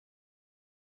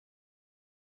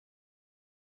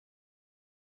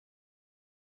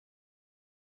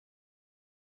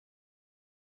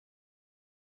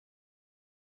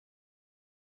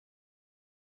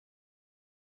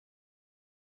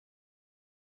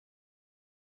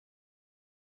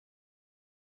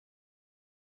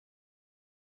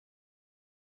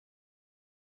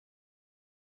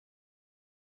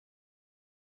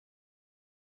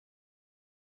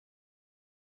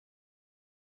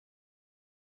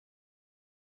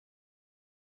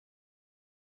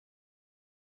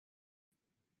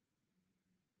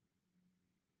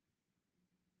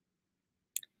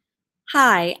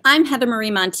Hi, I'm Heather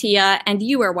Marie Montilla, and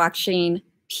you are watching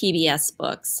PBS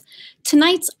Books.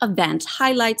 Tonight's event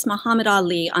highlights Muhammad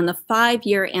Ali on the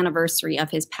 5-year anniversary of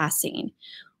his passing.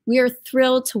 We are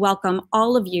thrilled to welcome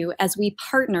all of you as we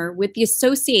partner with the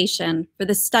Association for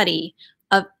the Study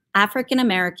of African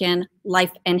American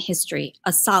Life and History,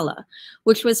 ASALH,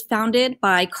 which was founded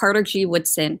by Carter G.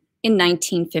 Woodson in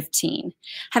 1915.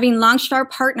 Having launched our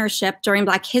partnership during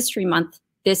Black History Month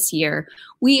this year,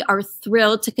 we are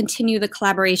thrilled to continue the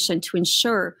collaboration to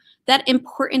ensure that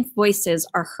important voices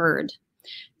are heard.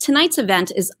 Tonight's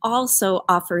event is also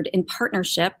offered in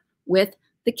partnership with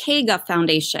the Keiga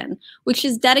Foundation, which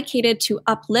is dedicated to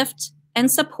uplift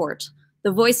and support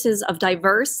the voices of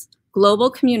diverse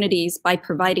global communities by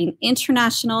providing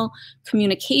international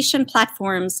communication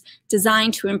platforms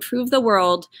designed to improve the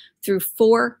world through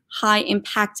 4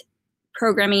 high-impact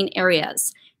programming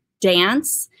areas: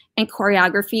 dance and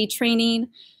choreography training,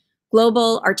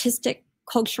 global artistic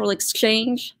cultural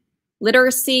exchange,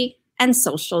 literacy, and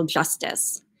social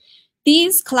justice.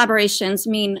 These collaborations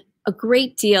mean a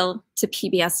great deal to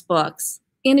PBS Books.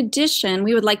 In addition,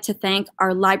 we would like to thank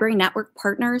our library network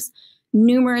partners,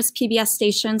 numerous PBS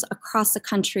stations across the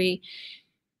country,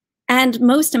 and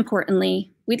most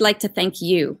importantly, we'd like to thank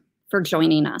you for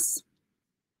joining us.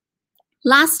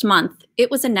 Last month,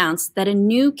 it was announced that a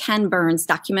new Ken Burns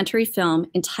documentary film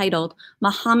entitled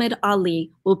Muhammad Ali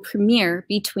will premiere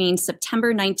between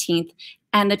September 19th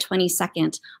and the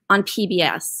 22nd on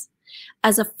PBS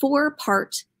as a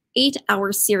 4-part,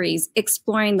 8-hour series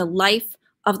exploring the life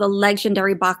of the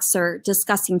legendary boxer,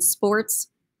 discussing sports,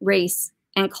 race,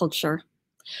 and culture.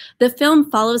 The film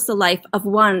follows the life of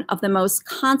one of the most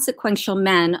consequential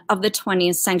men of the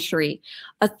 20th century,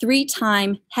 a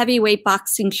 3-time heavyweight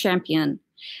boxing champion.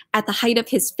 At the height of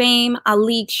his fame,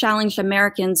 Ali challenged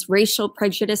Americans' racial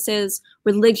prejudices,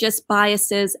 religious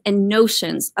biases, and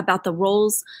notions about the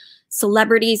roles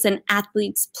celebrities and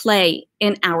athletes play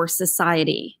in our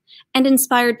society, and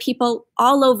inspired people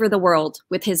all over the world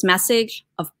with his message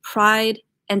of pride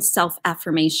and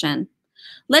self-affirmation.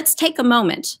 Let's take a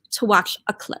moment to watch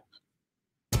a clip.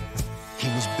 He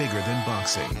was bigger than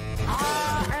boxing.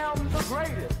 I am the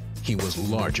greatest. He was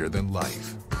larger than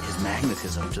life. His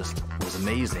magnetism just was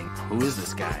amazing. Who is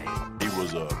this guy? He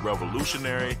was a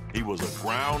revolutionary. He was a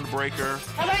groundbreaker.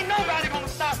 Well, ain't nobody gonna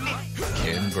stop me.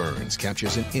 Ken Burns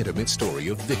captures an intimate story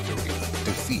of victory,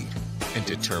 defeat, and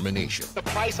determination. The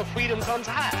price of freedom comes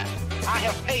high. I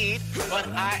have paid, but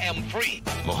I am free.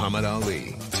 Muhammad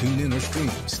Ali. Tune in or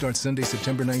stream. Starts Sunday,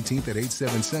 September 19th at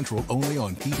 8/7 Central, only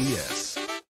on PBS.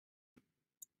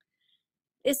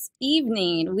 This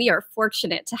evening, we are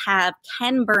fortunate to have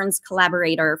Ken Burns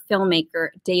collaborator, filmmaker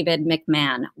David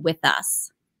McMahon with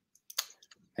us.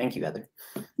 Thank you, Heather.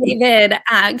 David,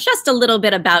 just a little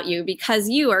bit about you, because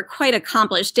you are quite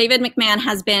accomplished. David McMahon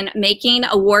has been making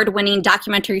award-winning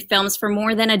documentary films for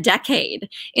more than a decade.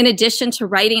 In addition to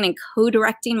writing and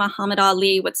co-directing Muhammad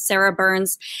Ali with Sarah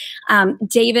Burns,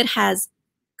 David has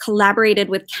collaborated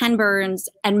with Ken Burns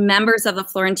and members of the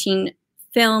Florentine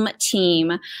film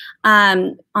team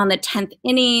on the 10th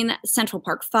Inning, Central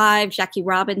Park 5, Jackie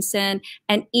Robinson,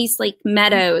 and Eastlake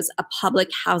Meadows, a public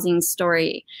housing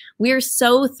story. We're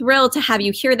so thrilled to have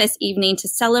you here this evening to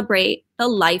celebrate the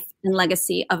life and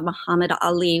legacy of Muhammad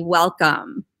Ali.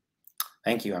 Welcome.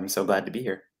 Thank you. I'm so glad to be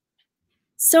here.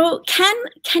 So Ken,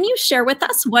 can you share with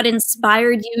us what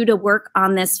inspired you to work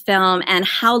on this film, and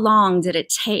how long did it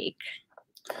take?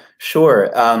 Sure.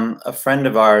 A friend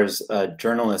of ours, a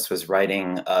journalist, was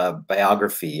writing a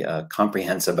biography, a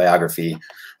comprehensive biography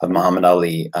of Muhammad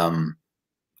Ali.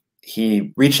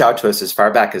 He reached out to us as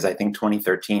far back as, I think,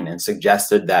 2013 and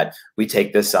suggested that we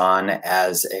take this on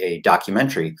as a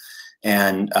documentary.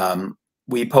 And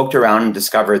we poked around and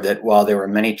discovered that while there were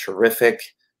many terrific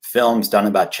films done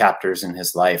about chapters in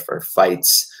his life or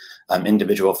fights,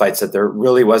 individual fights, that there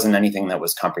really wasn't anything that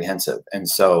was comprehensive. And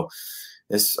so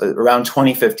around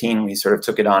 2015, we sort of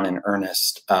took it on in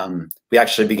earnest. We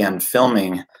actually began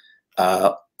filming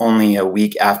only a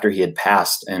week after he had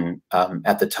passed. And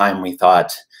at the time, we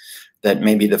thought that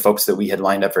maybe the folks that we had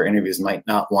lined up for interviews might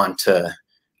not want to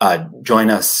join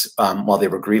us while they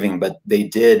were grieving, but they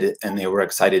did, and they were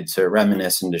excited to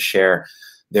reminisce and to share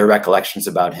their recollections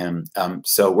about him.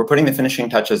 So we're putting the finishing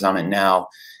touches on it now.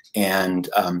 And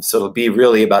so it'll be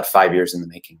really about 5 years in the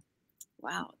making.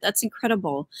 Wow, that's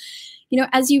incredible. You know,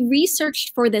 as you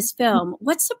researched for this film,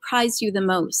 what surprised you the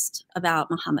most about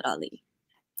Muhammad Ali?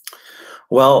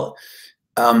 Well,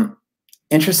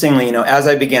 interestingly, you know, as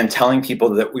I began telling people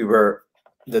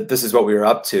that this is what we were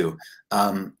up to,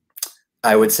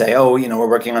 I would say, oh, you know, we're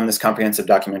working on this comprehensive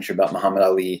documentary about Muhammad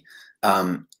Ali.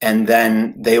 And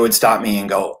then they would stop me and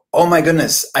go, "Oh my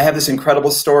goodness, I have this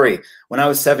incredible story. When I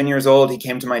was 7 years old, he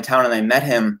came to my town and I met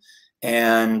him,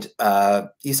 and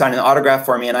he signed an autograph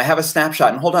for me, and I have a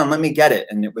snapshot, and hold on, let me get it."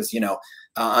 And it was,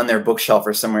 on their bookshelf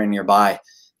or somewhere nearby.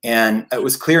 And it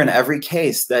was clear in every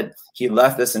case that he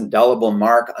left this indelible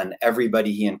mark on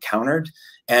everybody he encountered,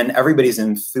 and everybody's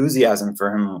enthusiasm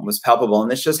for him was palpable.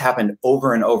 And this just happened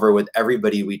over and over with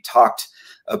everybody we talked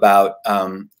about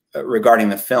regarding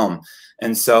the film.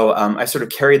 And so I sort of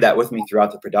carried that with me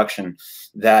throughout the production,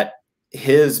 that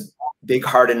his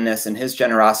big-heartedness and his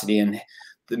generosity and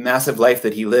the massive life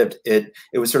that he lived, it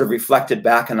was sort of reflected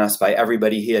back on us by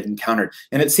everybody he had encountered.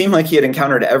 And it seemed like he had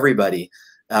encountered everybody.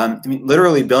 I mean,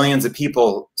 literally billions of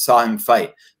people saw him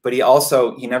fight, but he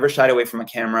never shied away from a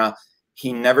camera.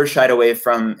 He never shied away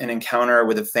from an encounter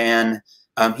with a fan.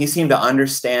 He seemed to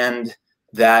understand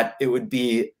that it would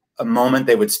be a moment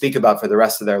they would speak about for the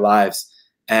rest of their lives.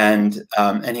 And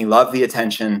he loved the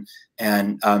attention,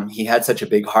 and he had such a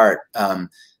big heart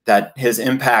that his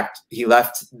impact, he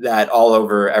left that all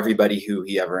over everybody who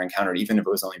he ever encountered, even if it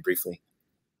was only briefly.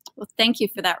 Well, thank you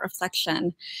for that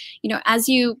reflection. As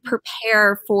you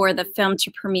prepare for the film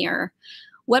to premiere,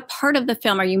 what part of the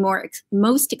film are you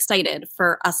most excited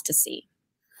for us to see?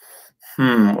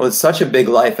 Well, it's such a big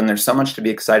life, and there's so much to be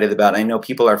excited about. I know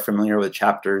people are familiar with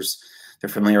chapters, they're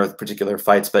familiar with particular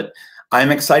fights, but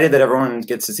I'm excited that everyone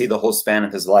gets to see the whole span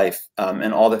of his life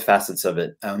and all the facets of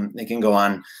it. They can go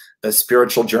on a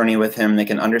spiritual journey with him. They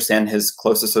can understand his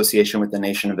close association with the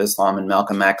Nation of Islam and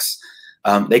Malcolm X.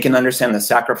 They can understand the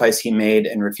sacrifice he made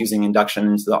in refusing induction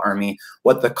into the army,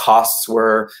 what the costs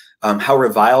were, how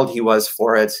reviled he was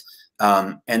for it.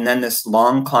 And then this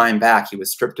long climb back. He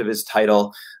was stripped of his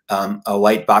title. A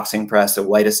white boxing press, a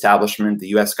white establishment, the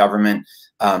US government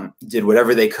did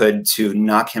whatever they could to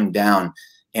knock him down.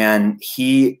 And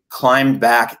he climbed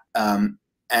back.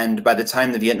 And by the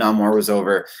time the Vietnam War was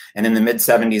over, and in the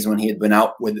mid-70s, when he had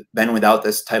been without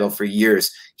this title for years,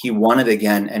 he won it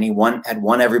again, and he had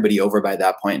won everybody over by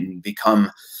that point and become,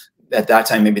 at that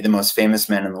time, maybe the most famous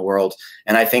man in the world.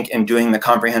 And I think in doing the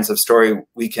comprehensive story,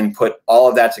 we can put all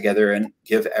of that together and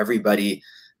give everybody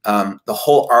the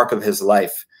whole arc of his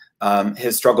life,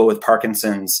 his struggle with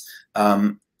Parkinson's,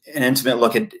 an intimate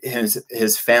look at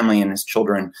his family and his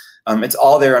children. It's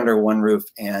all there under one roof,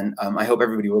 and I hope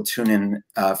everybody will tune in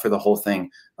for the whole thing.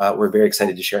 We're very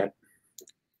excited to share it.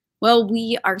 Well,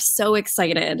 we are so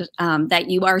excited that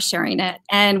you are sharing it,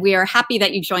 and we are happy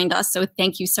that you joined us. So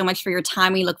thank you so much for your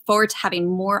time. We look forward to having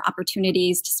more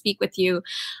opportunities to speak with you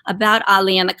about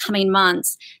Ali in the coming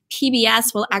months.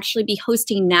 PBS will actually be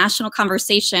hosting national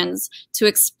conversations to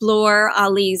explore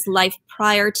Ali's life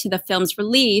prior to the film's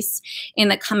release in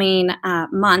the coming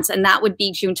months. And that would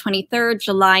be June 23rd,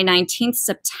 July 19th,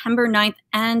 September 9th,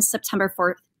 and September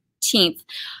 14th.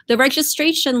 The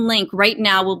registration link right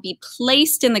now will be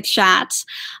placed in the chat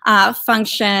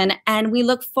function, and we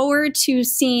look forward to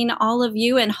seeing all of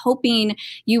you and hoping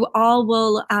you all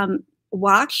will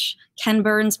watch Ken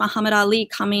Burns' Muhammad Ali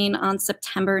coming on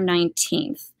September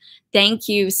 19th. Thank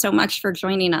you so much for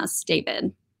joining us,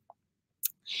 David.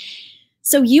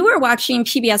 So you are watching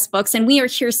PBS Books, and we are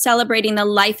here celebrating the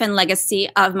life and legacy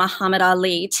of Muhammad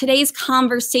Ali. Today's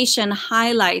conversation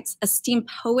highlights esteemed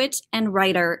poet and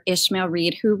writer Ishmael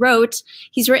Reed,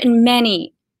 he's written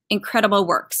many incredible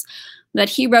works, but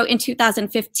he wrote in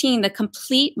 2015, The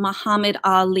Complete Muhammad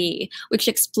Ali, which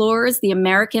explores the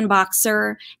American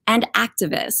boxer and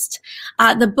activist.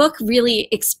 The book really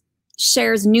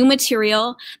shares new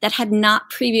material that had not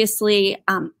previously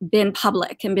been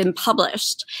public and been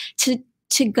published.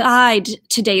 To guide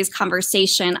today's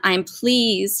conversation, I'm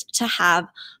pleased to have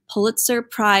Pulitzer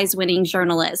Prize-winning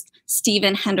journalist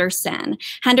Stephen Henderson.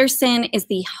 Henderson is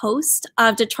the host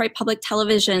of Detroit Public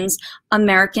Television's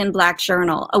American Black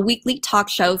Journal, a weekly talk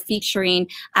show featuring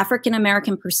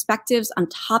African-American perspectives on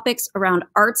topics around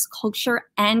arts, culture,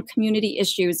 and community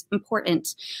issues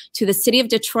important to the city of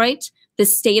Detroit, the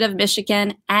state of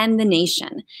Michigan, and the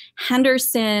nation.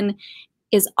 Henderson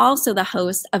is also the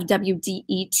host of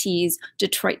WDET's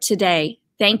Detroit Today.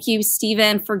 Thank you,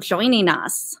 Stephen, for joining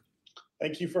us.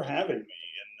 Thank you for having me.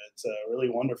 And it's really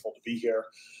wonderful to be here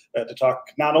to talk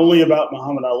not only about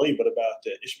Muhammad Ali, but about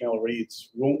Ishmael Reed's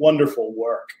wonderful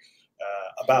work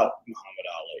about Muhammad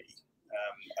Ali.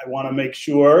 I want to make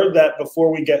sure that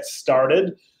before we get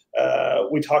started,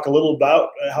 we talk a little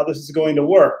about how this is going to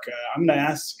work. I'm going to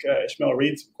ask Ishmael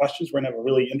Reed some questions. We're going to have a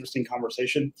really interesting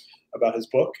conversation about his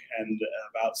book and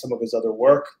about some of his other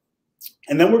work.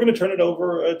 And then we're going to turn it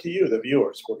over to you, the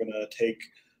viewers. We're going to take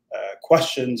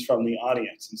questions from the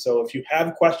audience. And so if you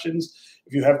have questions,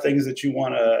 if you have things that you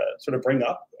want to sort of bring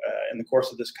up in the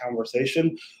course of this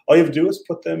conversation, all you have to do is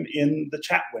put them in the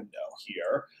chat window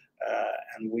here,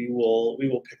 and we will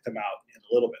pick them out in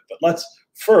a little bit. But let's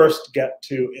first get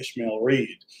to Ishmael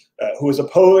Reed, who is a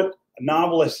poet, a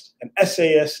novelist, an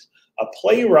essayist, a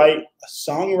playwright, a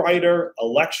songwriter, a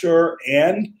lecturer,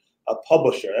 and a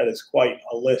publisher. That is quite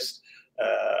a list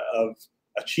of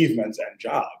achievements and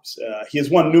jobs. He has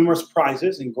won numerous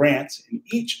prizes and grants in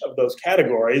each of those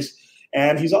categories,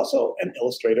 and he's also an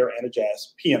illustrator and a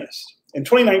jazz pianist. In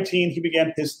 2019, he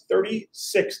began his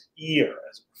 36th year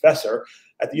as a professor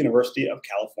at the University of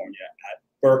California at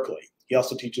Berkeley. He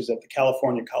also teaches at the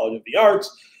California College of the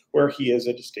Arts, where he is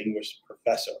a distinguished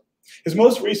professor. His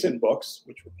most recent books,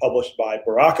 which were published by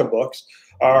Baraka Books,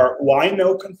 are Why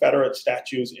No Confederate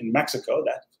Statues in Mexico,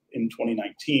 that's in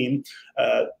 2019,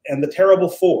 and The Terrible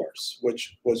Fours,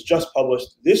 which was just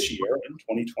published this year in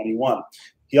 2021.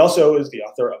 He also is the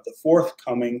author of the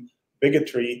forthcoming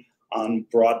Bigotry on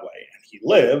Broadway, and he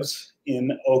lives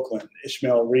in Oakland.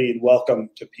 Ishmael Reed, welcome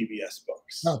to PBS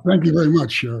Books. Oh, thank you very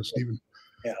much, Stephen.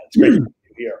 Yeah, it's great to have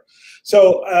you here.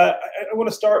 So I want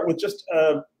to start with just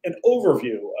an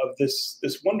overview of this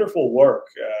wonderful work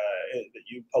that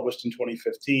you published in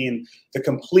 2015, The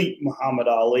Complete Muhammad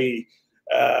Ali.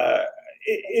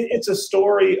 It's a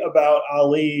story about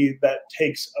Ali that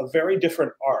takes a very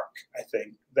different arc, I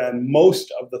think, than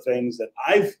most of the things that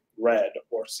I've read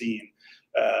or seen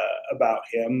about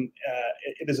him.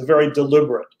 It is a very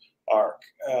deliberate arc.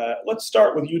 Let's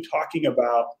start with you talking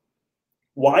about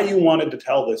why you wanted to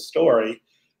tell this story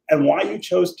and why you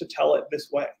chose to tell it this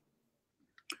way.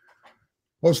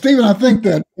 Well, Stephen, I think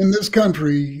that in this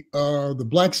country, the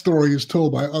Black story is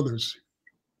told by others.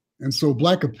 And so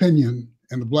Black opinion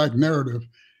and the Black narrative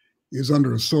is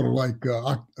under a sort of like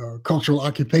cultural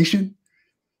occupation.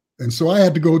 And so I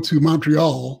had to go to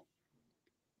Montreal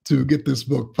to get this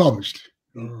book published.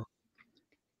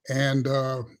 And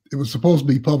it was supposed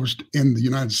to be published in the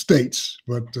United States,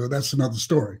 but that's another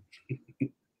story.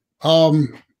 I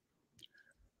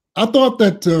thought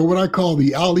that what I call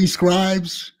the Ali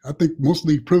scribes, I think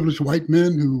mostly privileged white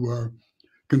men who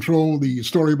control the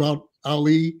story about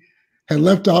Ali, had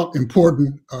left out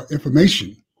important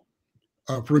information.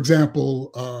 For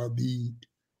example, the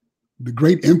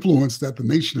great influence that the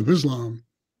Nation of Islam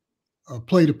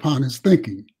played upon his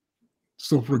thinking.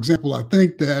 So, for example, I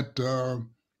think that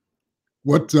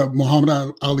what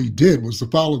Muhammad Ali did was to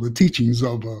follow the teachings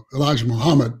of Elijah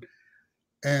Muhammad,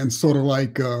 and sort of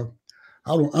like I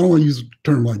don't want to use the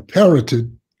term like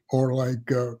parroted or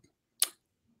like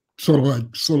sort of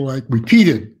like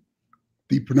repeated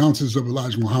the pronouncements of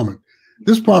Elijah Muhammad.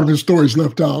 This part of the story is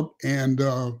left out, and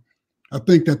I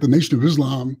think that the Nation of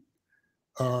Islam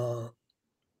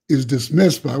is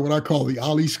dismissed by what I call the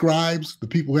Ali scribes, the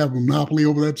people who have a monopoly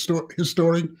over that his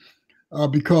story,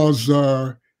 because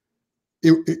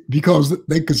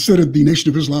they considered the Nation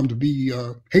of Islam to be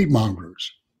hate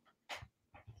mongers.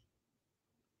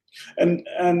 And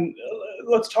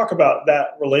let's talk about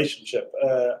that relationship.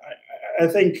 I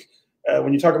think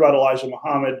when you talk about Elijah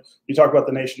Muhammad, you talk about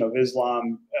the Nation of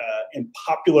Islam. In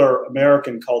popular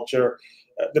American culture,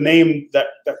 the name that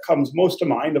comes most to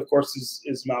mind, of course,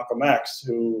 is Malcolm X,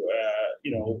 who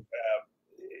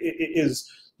is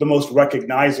the most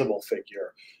recognizable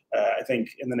figure, I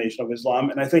think, in the Nation of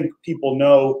Islam. And I think people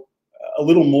know a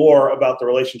little more about the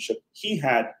relationship he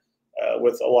had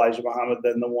with Elijah Muhammad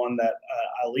than the one that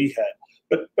Ali had.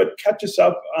 But catch us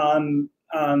up on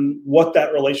what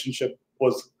that relationship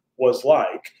was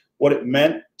like, what it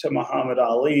meant to Muhammad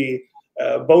Ali,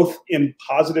 both in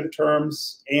positive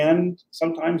terms and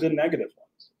sometimes in negative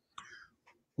ones.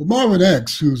 Well, Marvin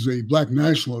X, who's a Black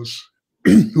nationalist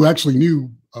who actually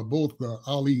knew both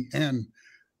Ali and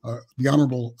the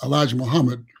Honorable Elijah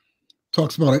Muhammad,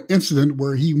 talks about an incident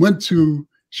where he went to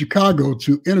Chicago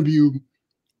to interview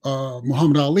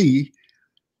Muhammad Ali,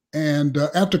 and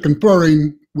after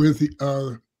conferring with the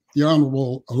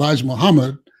Honorable Elijah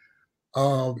Muhammad,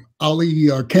 Ali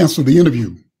canceled the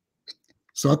interview.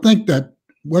 So I think that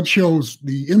what shows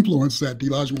the influence that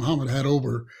Elijah Muhammad had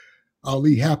over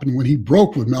Ali happened when he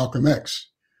broke with Malcolm X.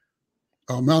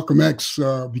 Malcolm X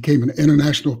became an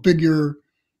international figure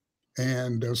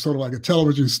and sort of like a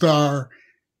television star.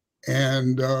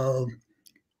 And a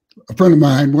friend of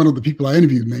mine, one of the people I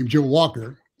interviewed named Joe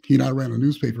Walker, he and I ran a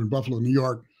newspaper in Buffalo, New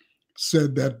York,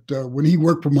 said that when he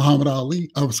worked for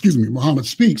Muhammad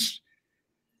Speaks,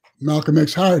 Malcolm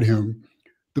X hired him.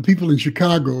 The people in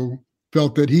Chicago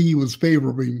felt that he was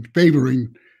favoring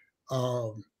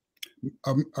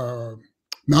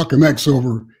Malcolm X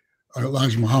over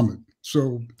Elijah Muhammad.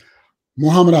 So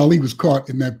Muhammad Ali was caught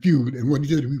in that feud, and what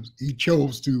he did, he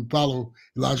chose to follow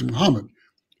Elijah Muhammad.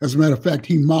 As a matter of fact,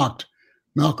 he mocked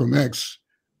Malcolm X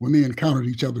when they encountered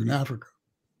each other in Africa.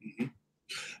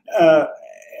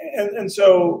 And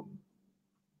so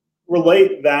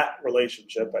relate that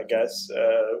relationship, I guess,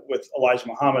 with Elijah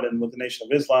Muhammad and with the Nation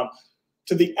of Islam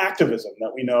to the activism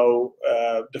that we know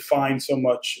defined so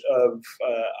much of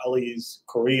Ali's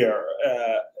career.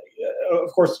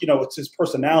 Of course, you know, it's his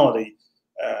personality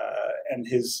and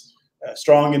his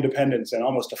strong independence and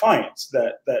almost defiance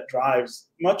that drives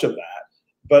much of that.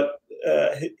 But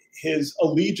his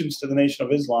allegiance to the Nation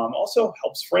of Islam also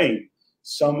helps frame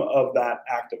some of that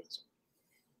activism.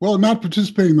 Well, not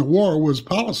participating in the war was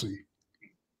policy.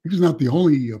 He was not the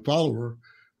only follower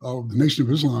of the Nation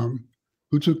of Islam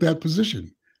who took that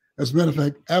position. As a matter of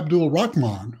fact, Abdul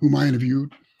Rahman, whom I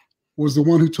interviewed, was the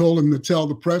one who told him to tell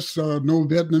the press, no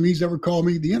Vietnamese ever called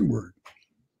me the N-word.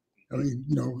 I mean,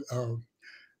 you know,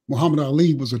 Muhammad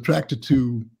Ali was attracted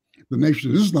to the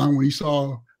Nation of Islam when he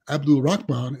saw Abdul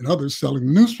Rahman and others selling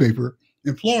the newspaper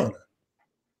in Florida.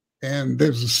 And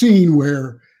there's a scene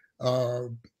where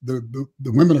the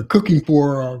women are cooking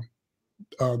for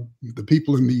the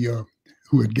people in the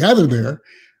who had gathered there.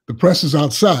 The press is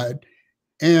outside,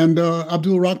 and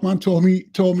Abdul Rahman told me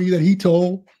that he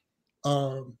told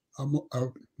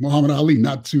Muhammad Ali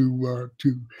not to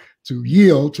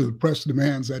yield to the press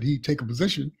demands that he take a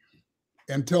position,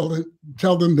 and tell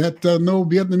them that no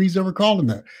Vietnamese ever called him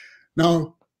that.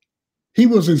 Now, he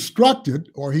was instructed,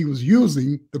 or he was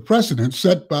using the precedent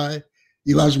set by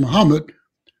Elijah Muhammad,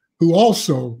 who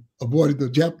also avoided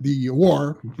the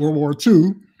war, World War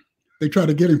II. They tried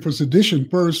to get him for sedition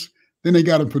first, then they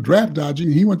got him for draft dodging,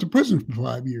 and he went to prison for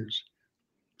 5 years.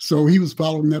 So he was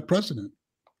following that precedent.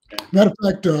 Matter of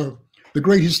fact, the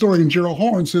great historian Gerald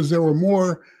Horne says there were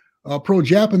more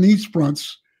pro-Japanese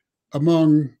fronts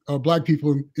among Black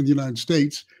people in the United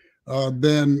States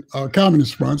than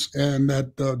communist fronts, and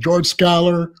that George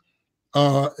Schuyler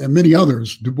and many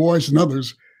others, Du Bois and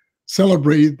others,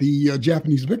 celebrated the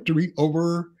Japanese victory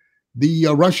over the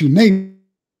Russian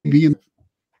Navy.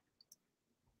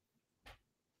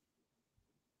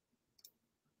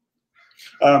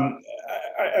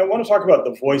 I want to talk about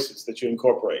the voices that you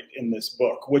incorporate in this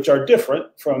book, which are different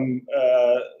from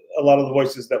a lot of the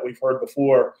voices that we've heard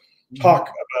before talk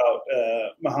about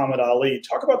Muhammad Ali.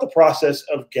 Talk about the process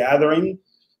of gathering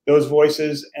those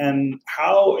voices and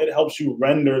how it helps you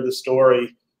render the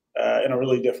story in a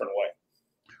really different way.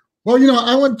 Well, you know,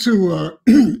 I went to,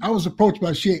 I was approached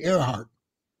by Shea Earhart,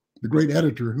 the great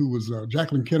editor who was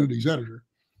Jacqueline Kennedy's editor,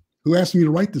 who asked me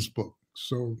to write this book.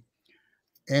 So,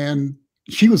 and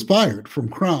she was fired from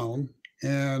Crown,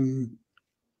 and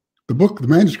the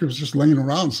manuscript was just laying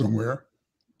around somewhere.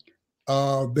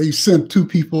 They sent two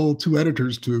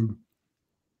editors to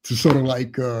sort of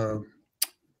like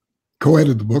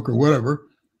co-edit the book or whatever,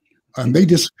 and they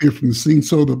disappeared from the scene.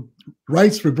 So the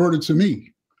rights reverted to me.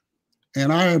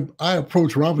 And I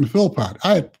approached Robin Philpott.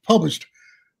 I had published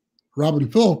Robin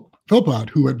Philpott,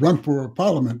 who had run for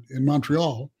Parliament in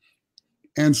Montreal.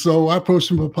 And so I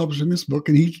approached him about publishing this book,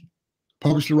 and he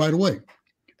published it right away.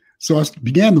 So I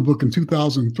began the book in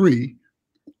 2003,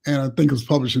 and I think it was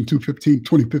published in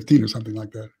 2015 or something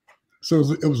like that. So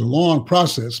it was a long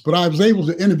process, but I was able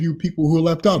to interview people who were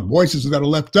left out, voices that are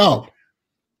left out.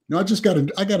 You know, I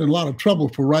got in a lot of trouble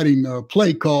for writing a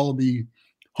play called The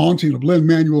Haunting of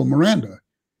Lin-Manuel Miranda.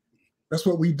 That's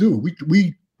what we do.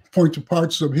 We point to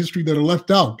parts of history that are left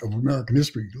out of American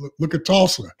history. Look at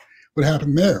Tulsa, what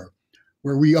happened there,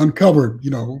 where we uncovered,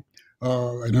 you know,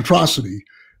 an atrocity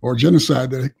or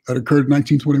genocide that occurred in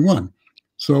 1921.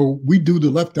 So we do the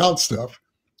left out stuff,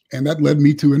 and that led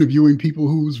me to interviewing people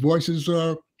whose voices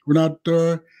were not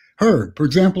heard. For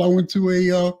example, I went to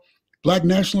a Black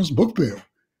nationalist book fair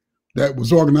that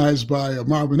was organized by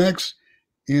Marvin X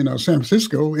in San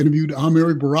Francisco, interviewed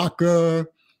Amiri Baraka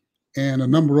and a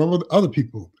number of other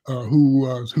people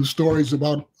whose stories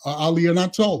about Ali are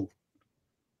not told.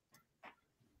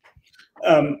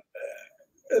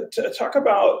 Talk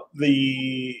about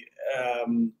the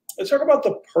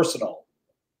personal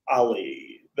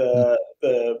Ali, the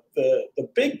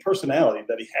big personality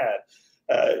that he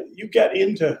had. You get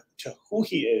into who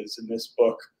he is in this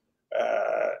book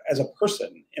as a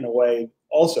person in a way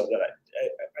also that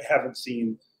I haven't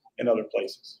seen in other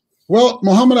places. Well,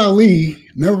 Muhammad Ali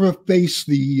never faced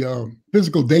the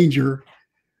physical danger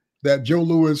that Joe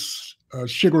Louis,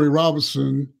 Sugar Ray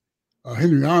Robinson,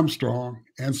 Henry Armstrong,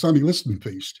 and Sonny Liston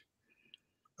faced.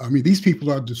 I mean, these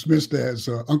people are dismissed as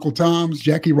Uncle Toms.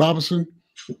 Jackie Robinson,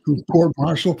 who was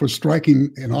court-martialed for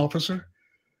striking an officer.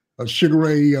 Sugar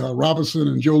Ray Robinson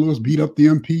and Joe Louis beat up the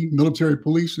MP, military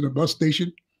police in a bus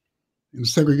station, in a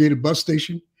segregated bus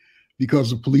station,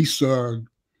 because the police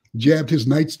jabbed his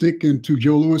nightstick into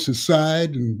Joe Louis's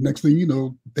side, and next thing you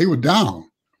know, they were down.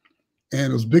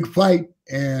 And it was a big fight,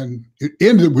 and it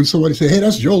ended when somebody said, "Hey,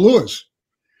 that's Joe Louis."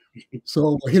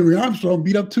 So Henry Armstrong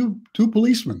beat up two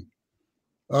policemen.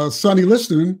 Sonny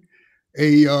Liston,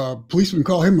 a policeman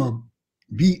called him a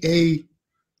B.A.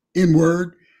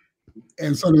 N-word,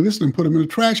 and Sonny Liston put him in a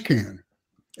trash can.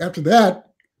 After that,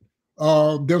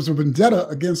 there was a vendetta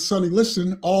against Sonny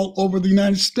Liston all over the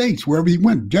United States, wherever he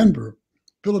went, Denver,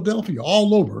 Philadelphia,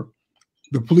 all over.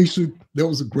 The police, there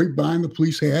was a grapevine the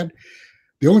police had.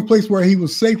 The only place where he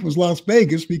was safe was Las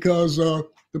Vegas because the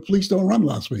police don't run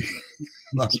Las Vegas.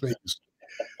 Las Vegas.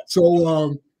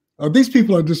 So these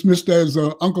people are dismissed as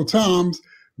Uncle Toms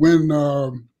when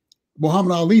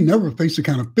Muhammad Ali never faced a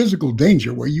kind of physical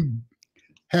danger where you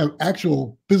have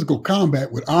actual physical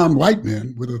combat with armed white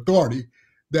men with authority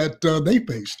that they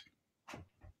faced.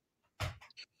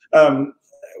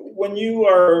 When you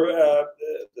are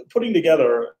putting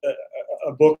together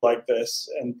a book like this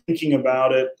and thinking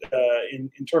about it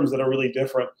in terms that are really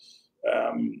different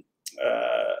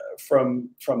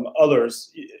from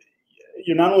others,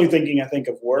 you're not only thinking, I think,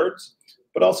 of words,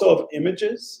 but also of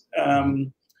images.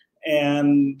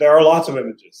 And there are lots of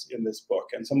images in this book,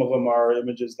 and some of them are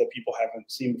images that people haven't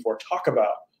seen before. Talk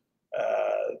about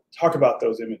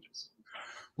those images.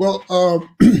 Well,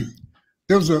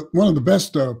 there was one of the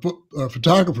best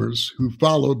photographers who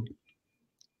followed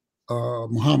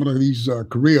Muhammad Ali's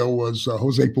career was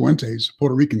Jose Fuentes, a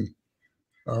Puerto Rican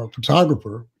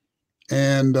photographer,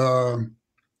 and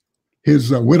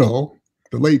his widow,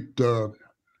 the late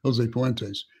Jose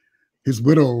Fuentes, his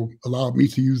widow allowed me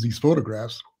to use these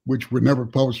photographs, which were never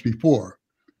published before.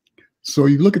 So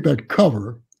you look at that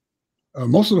cover,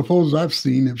 most of the photos I've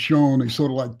seen have shown a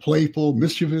sort of like playful,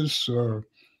 mischievous,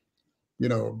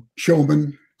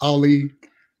 showman, Ali.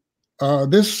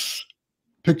 This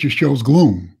picture shows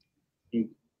gloom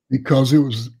because it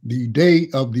was the day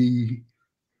of the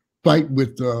fight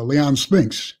with Leon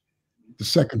Spinks, the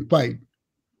second fight.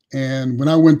 And when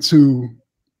I went to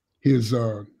his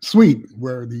suite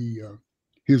where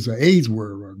his aides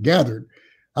were gathered,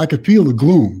 I could feel the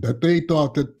gloom that they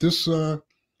thought that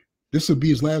this would be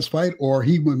his last fight, or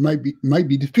he might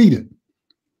be defeated.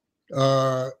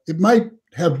 It might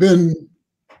have been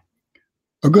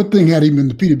a good thing had he been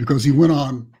defeated because he went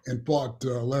on and fought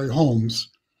Larry Holmes.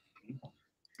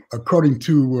 According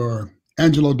to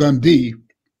Angelo Dundee,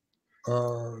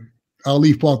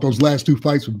 Ali fought those last two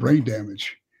fights with brain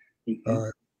damage.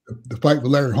 The fight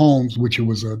with Larry Holmes, which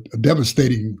was a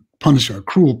devastating punishment, a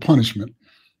cruel punishment.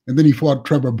 And then he fought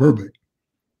Trevor Berbick.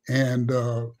 And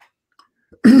one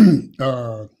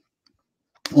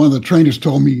of the trainers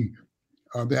told me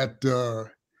that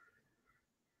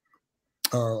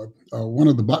one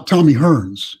of the Tommy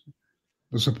Hearns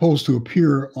was supposed to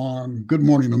appear on Good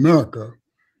Morning America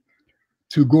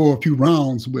to go a few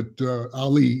rounds with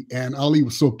Ali, and Ali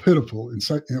was so pitiful and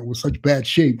it was such bad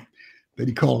shape that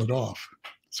he called it off.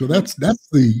 So that's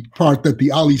the part that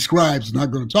the Ali scribes are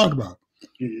not going to talk about.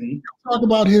 Talk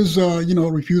about his,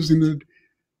 refusing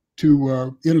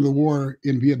to enter the war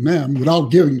in Vietnam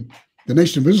without giving the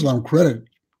Nation of Islam credit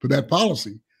for that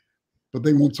policy. But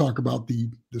they won't talk about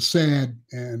the sad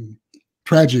and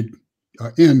tragic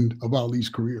end of Ali's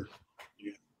career.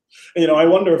 Yeah. I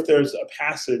wonder if there's a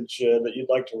passage that you'd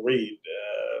like to read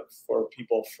for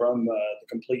people from the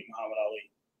complete Muhammad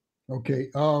Ali. Okay.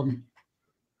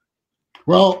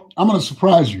 Well, I'm going to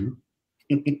surprise you.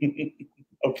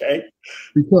 Okay.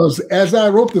 Because as I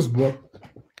wrote this book,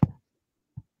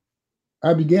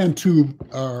 I began to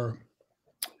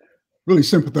really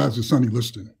sympathize with Sonny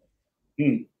Liston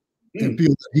and feel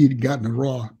that he'd gotten a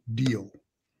raw deal.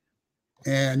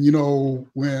 And,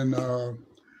 when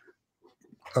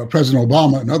President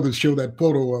Obama and others showed that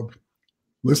photo of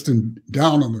Liston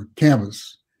down on the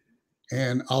canvas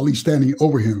and Ali standing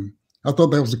over him, I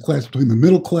thought that was a clash between the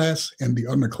middle class and the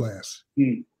underclass.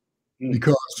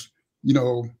 Because,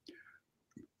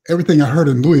 everything I heard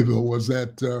in Louisville was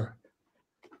that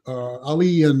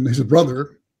Ali and his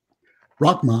brother,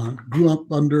 Rahman, grew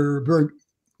up under very,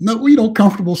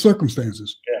 comfortable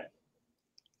circumstances. Yeah.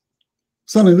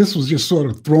 Suddenly, this was just sort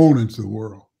of thrown into the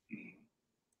world.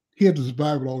 He had to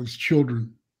survive with all these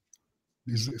children,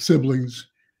 his siblings.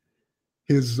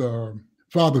 His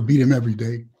father beat him every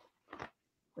day.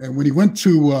 And when he went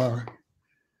to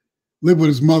live with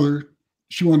his mother,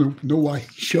 she wanted to know why he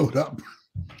showed up.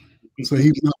 So he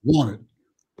was not wanted.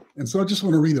 And so I just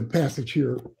want to read a passage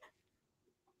here.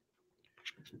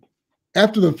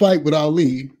 After the fight with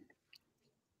Ali,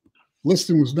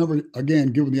 Liston was never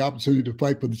again given the opportunity to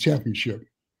fight for the championship,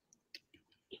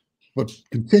 but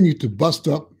continued to bust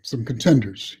up some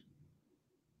contenders.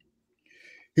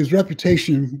 His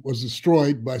reputation was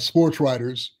destroyed by sports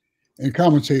writers and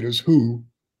commentators who,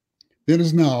 then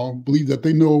as now, believe that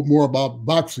they know more about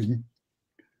boxing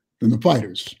than the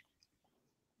fighters.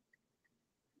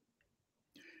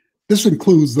 This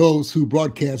includes those who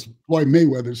broadcast Floyd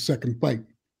Mayweather's second fight.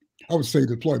 I would say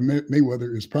that Floyd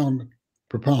Mayweather is pound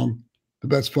per pound the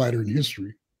best fighter in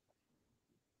history.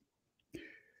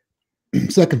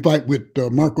 Second fight with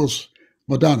Marcos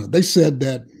Maidana. They said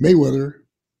that Mayweather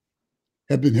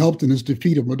had been helped in his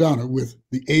defeat of Maidana with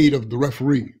the aid of the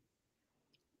referee.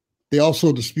 They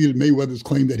also disputed Mayweather's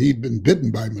claim that he'd been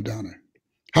bitten by Maidana.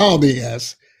 How, they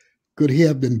asked, could he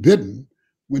have been bitten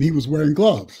when he was wearing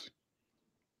gloves?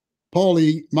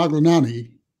 Paulie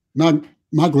Malignaggi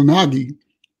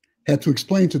had to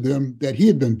explain to them that he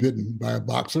had been bitten by a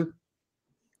boxer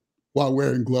while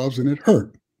wearing gloves and it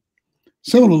hurt.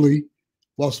 Similarly,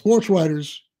 while sports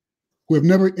writers who have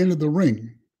never entered the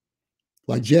ring,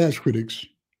 like jazz critics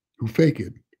who fake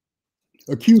it,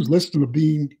 accused Liston of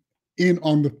being in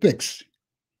on the fix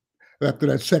after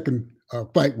that second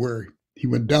fight where he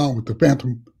went down with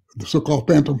the so-called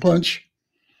phantom punch.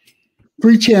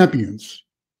 3 champions,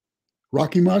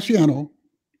 Rocky Marciano,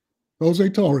 Jose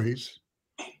Torres,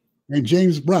 and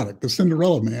James Braddock, the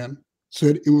Cinderella Man,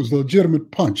 said it was a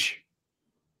legitimate punch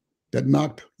that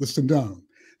knocked Liston down.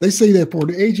 They say that for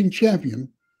the aging champion,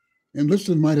 and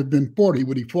Liston might have been 40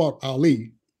 when he fought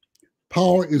Ali,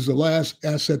 power is the last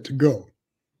asset to go.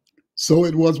 So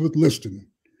it was with Liston.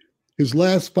 His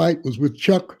last fight was with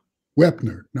Chuck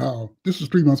Wepner. Now, this was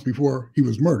 3 months before he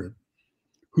was murdered,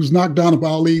 whose knockdown of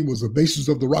Ali was the basis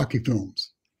of the Rocky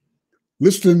films.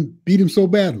 Liston beat him so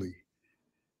badly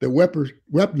that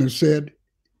Wepner said,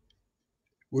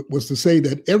 was to say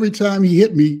that every time he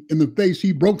hit me in the face,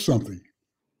 he broke something.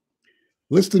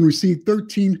 Liston received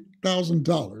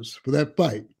 $13,000 for that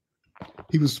fight.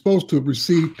 He was supposed to have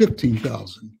received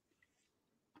 $15,000.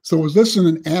 So was Liston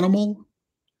an animal?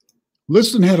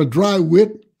 Liston had a dry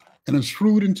wit and a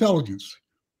shrewd intelligence.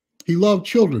 He loved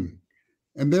children,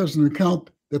 and there's an account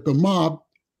that the mob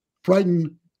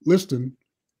frightened Liston,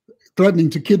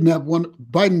 frightened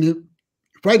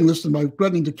Liston by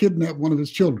threatening to kidnap one of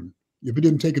his children if he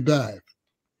didn't take a dive.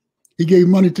 He gave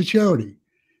money to charity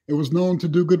and was known to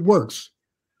do good works.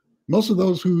 Most of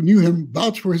those who knew him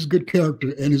vouched for his good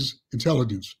character and his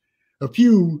intelligence. A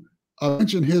few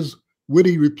mentioned his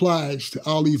witty replies to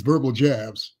Ali's verbal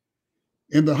jabs.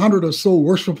 In the 100 or so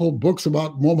worshipful books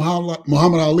about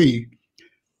Muhammad Ali,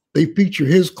 they feature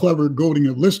his clever goading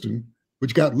of Liston,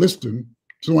 which got Liston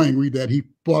so angry that he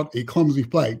fought a clumsy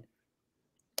fight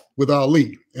with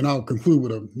Ali. And I'll conclude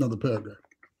with another paragraph.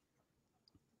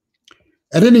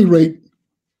 At any rate,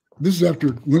 this is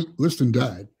after Liston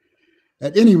died.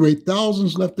 At any rate,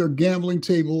 thousands left their gambling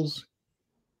tables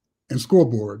and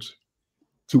scoreboards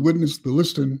to witness the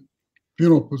Liston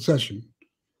funeral procession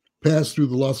pass through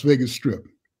the Las Vegas Strip.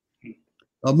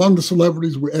 Among the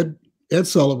celebrities were Ed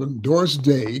Sullivan, Doris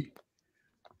Day,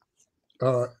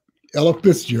 Ella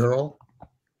Fitzgerald,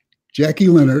 Jackie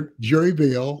Leonard, Jerry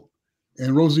Vale,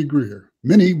 and Rosie Greer.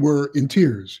 Many were in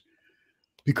tears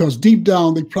because deep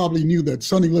down they probably knew that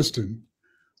Sonny Liston,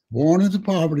 born into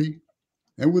poverty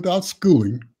and without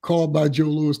schooling, called by Joe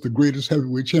Louis the greatest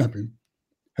heavyweight champion,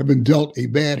 had been dealt a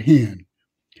bad hand.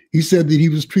 He said that he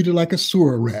was treated like a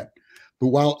sewer rat. But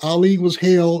while Ali was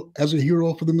hailed as a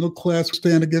hero for the middle class to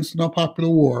stand against an unpopular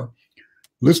war,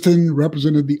 Liston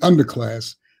represented the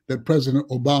underclass that President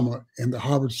Obama and the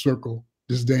Harvard Circle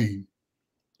disdained.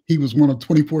 He was one of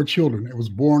 24 children and was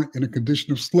born in a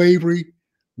condition of slavery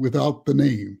without the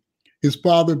name. His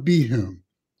father beat him.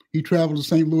 He traveled to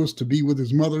St. Louis to be with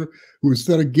his mother, who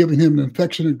instead of giving him an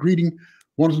affectionate greeting,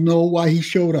 wanted to know why he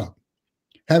showed up.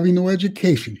 Having no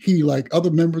education, he, like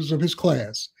other members of his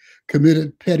class,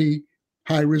 committed petty,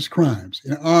 high-risk crimes.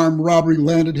 An armed robbery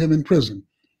landed him in prison.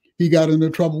 He got into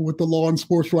trouble with the law and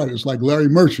sports writers like Larry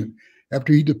Merchant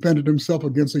after he defended himself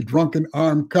against a drunken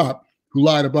armed cop who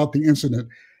lied about the incident,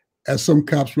 as some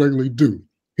cops regularly do.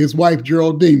 His wife,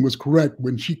 Geraldine, was correct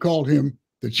when she called him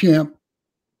the champ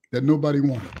that nobody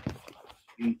wanted.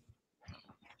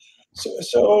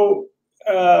 So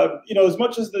as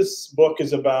much as this book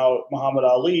is about Muhammad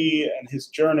Ali and his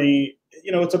journey,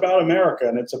 it's about America,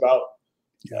 and it's about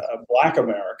Black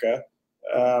America,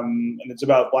 and it's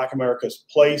about Black America's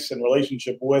place and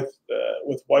relationship with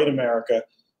white America.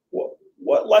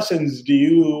 What lessons do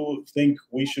you think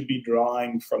we should be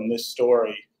drawing from this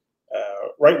story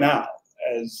right now,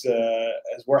 as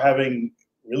we're having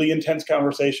really intense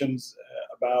conversations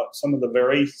about some of the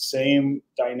very same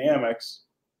dynamics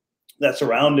that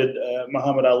surrounded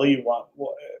Muhammad Ali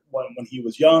when he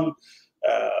was young,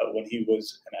 when he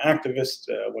was an activist,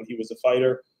 when he was a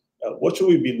fighter. What should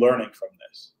we be learning from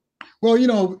this? Well, you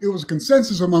know, it was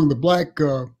consensus among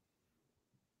the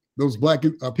those black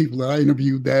people that I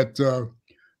interviewed that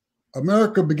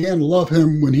America began to love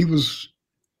him when he was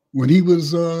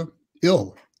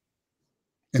ill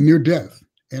and near death,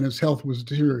 and his health was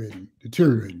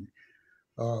deteriorating.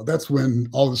 That's when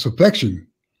all this affection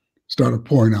started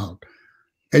pouring out.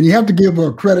 And you have to give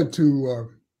credit to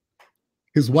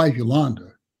his wife,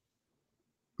 Yolanda,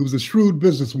 who was a shrewd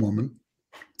businesswoman.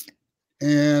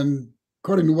 And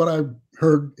according to what I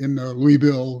heard in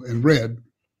Louisville and read,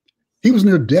 he was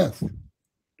near death.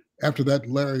 After that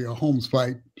Larry Holmes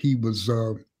fight, he was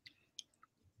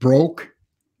broke.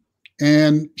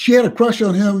 And she had a crush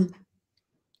on him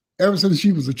ever since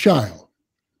she was a child.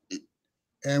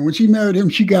 And when she married him,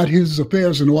 she got his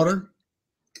affairs in order.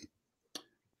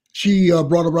 She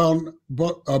brought about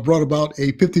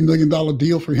a $50 million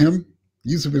deal for him,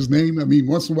 use of his name. I mean,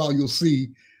 once in a while you'll see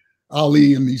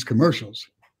Ali in these commercials.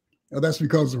 That's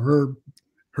because of her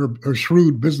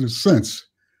shrewd business sense.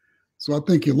 So I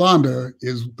think Yolanda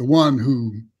is the one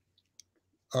who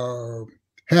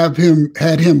had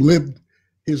him live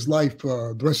his life,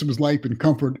 the rest of his life in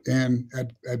comfort and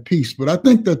at peace. But I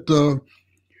think that the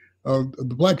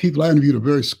black people I interviewed are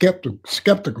very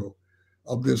skeptical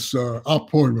of this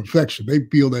outpouring of affection. They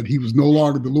feel that he was no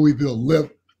longer the Louisville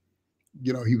Lip.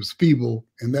 You know, he was feeble,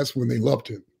 and that's when they loved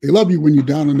him. They love you when you're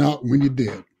down and out and when you're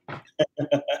dead.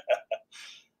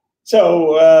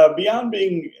 So beyond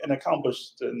being an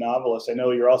accomplished novelist, I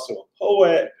know you're also a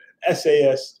poet,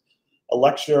 essayist, a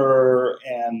lecturer,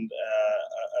 and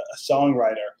a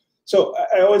songwriter. So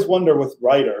I always wonder with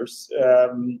writers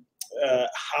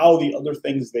how the other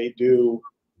things they do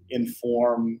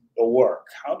inform the work.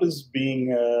 How does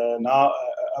being a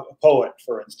poet,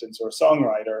 for instance, or a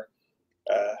songwriter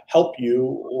help you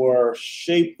or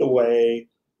shape the way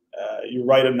you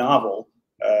write a novel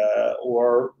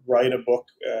or write a book,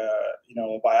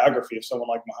 a biography of someone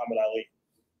like Muhammad Ali?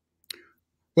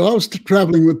 Well, I was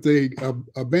traveling with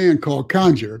a band called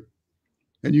Conjure,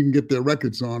 and you can get their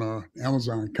records on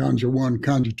Amazon, Conjure 1,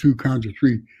 Conjure 2, Conjure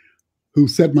 3, who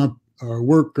set my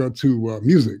work to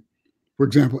music. For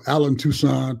example, Alan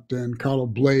Toussaint and Carla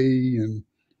Bley and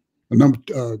a number,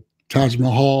 Taj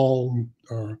Mahal.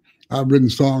 I've written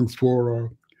songs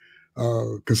for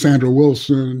Cassandra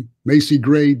Wilson, Macy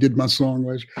Gray did my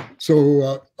song.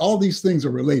 So all these things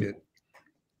are related.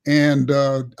 And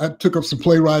I took up some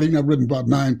playwriting. I've written about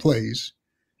 9 plays.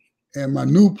 And my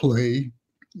new play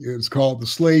is called The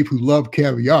Slave Who Loved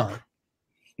Caviar.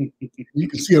 You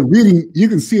can see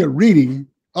a reading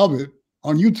of it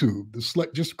on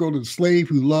YouTube. Just go to The Slave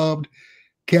Who Loved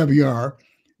Caviar,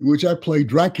 in which I play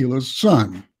Dracula's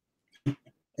son.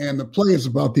 And the play is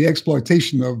about the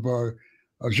exploitation of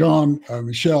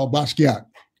Jean-Michel Basquiat,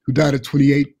 who died at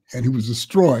 28 and who was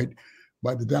destroyed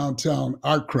by the downtown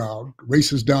art crowd,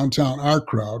 racist downtown art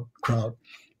crowd.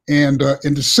 And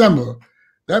in December,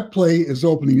 that play is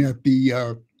opening at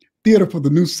the Theater for the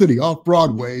New City off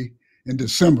Broadway in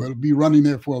December. It'll be running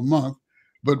there for a month.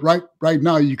 But right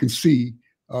now you can see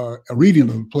a reading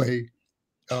of the play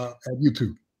at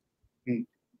YouTube.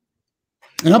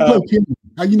 And I play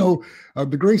piano.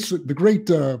 The great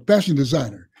fashion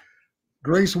designer,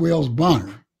 Grace Wales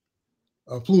Bonner,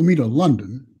 flew me to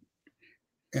London,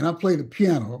 and I played the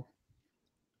piano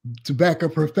to back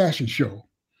up her fashion show.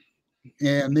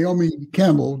 And Naomi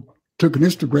Campbell took an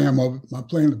Instagram of my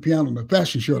playing the piano in the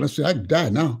fashion show, and I said, I can die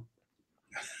now.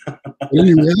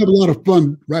 Anyway, I had a lot of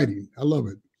fun writing. I love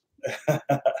it.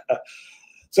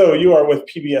 So you are with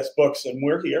PBS Books, and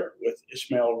we're here with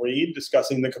Ishmael Reed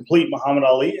discussing the complete Muhammad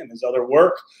Ali and his other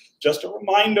work. Just a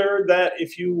reminder that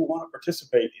if you want to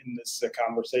participate in this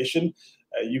conversation,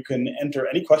 you can enter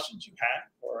any questions you have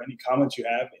or any comments you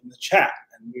have in the chat,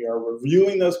 and we are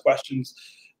reviewing those questions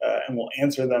and we'll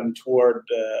answer them toward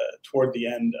the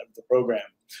end of the program.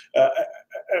 I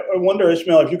wonder,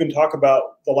 Ishmael, if you can talk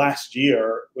about the last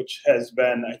year, which has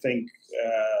been, I think,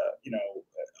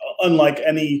 unlike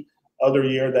any other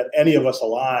year that any of us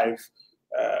alive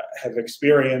have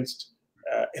experienced.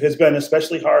 It has been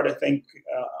especially hard, I think,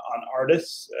 on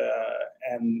artists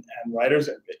and writers.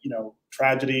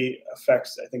 Tragedy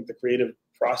affects, I think, the creative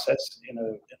process in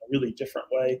a really different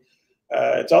way.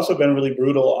 It's also been really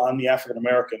brutal on the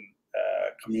African-American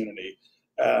community.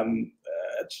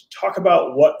 Talk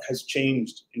about what has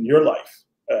changed in your life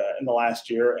in the last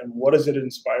year, and what has it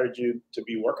inspired you to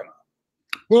be working on?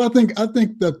 Well, I think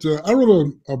that I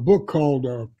wrote a book called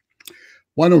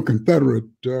 "Why No Confederate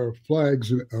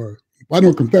Flags?" Why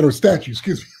No Confederate Statues?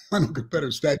 Excuse me. Why No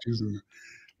Confederate Statues in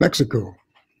Mexico?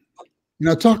 And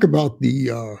I talk about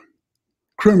the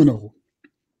criminal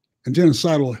and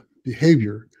genocidal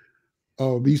behavior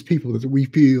of these people that we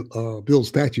feel build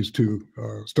statues to,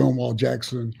 Stonewall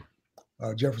Jackson,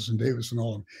 Jefferson Davis, and all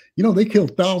of them. You know, they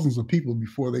killed thousands of people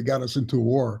before they got us into a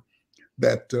war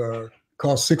that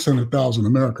cost 600,000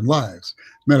 American lives.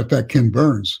 Matter of fact, Ken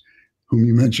Burns, whom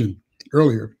you mentioned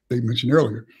earlier,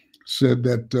 said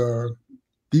that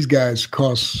these guys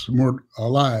cost more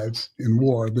lives in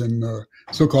war than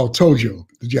so-called Tojo,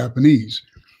 the Japanese.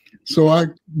 So I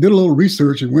did a little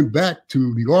research and went back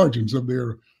to the origins of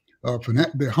their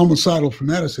homicidal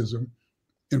fanaticism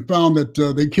and found that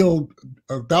they killed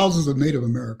thousands of Native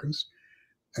Americans.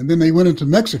 And then they went into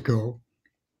Mexico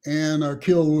and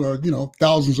killed,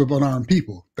 thousands of unarmed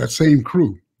people, that same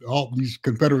crew, all these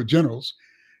Confederate generals.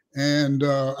 And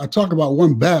I talk about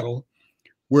one battle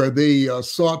where they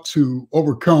sought to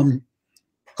overcome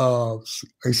a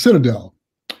citadel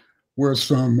where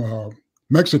some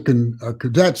Mexican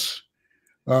cadets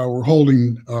were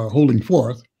holding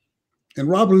forth. And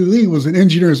Robert E. Lee was an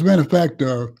engineer. As a matter of fact,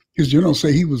 his generals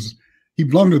say he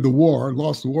blundered the war,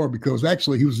 lost the war, because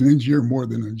actually he was an engineer more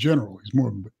than a general. He's more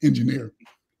of an engineer.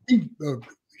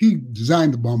 He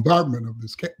designed the bombardment of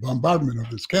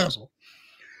this castle.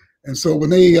 And so when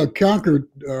they conquered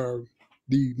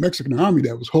the Mexican army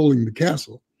that was holding the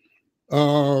castle,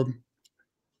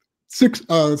 six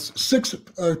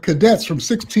cadets from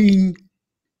 16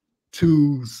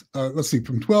 to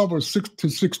from 12 or 6 to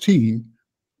 16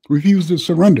 refused to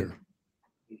surrender.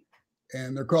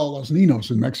 And they're called Los Ninos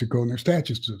in Mexico, and there's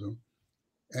statues to them.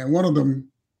 And one of them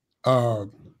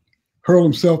hurled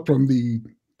himself from the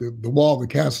wall of the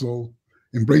castle,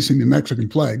 embracing the Mexican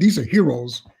flag. These are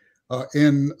heroes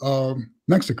in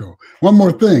Mexico. One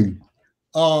more thing.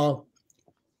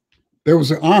 There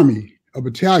was an army, a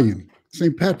battalion,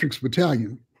 St. Patrick's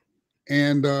Battalion,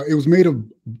 and it was made of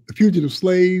fugitive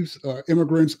slaves,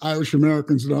 immigrants, Irish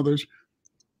Americans, and others.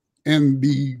 And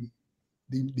the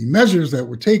measures that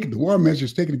were taken, the war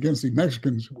measures taken against the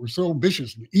Mexicans, were so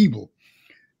vicious and evil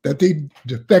that they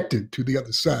defected to the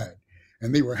other side,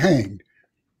 and they were hanged.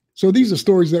 So these are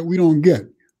stories that we don't get.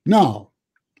 Now,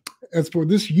 as for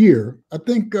this year, I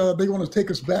think they want to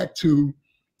take us back to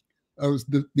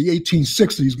the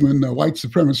 1860s when white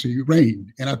supremacy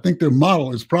reigned. And I think their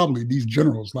model is probably these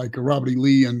generals like Robert E.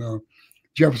 Lee and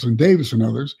Jefferson Davis and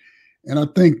others. And I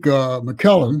think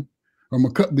McClellan,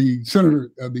 the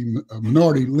senator, the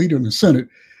minority leader in the Senate,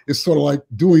 is sort of like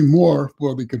doing more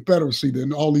for the Confederacy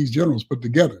than all these generals put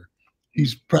together.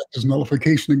 He's practiced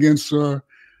nullification against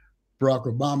Barack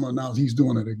Obama, and now he's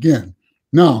doing it again.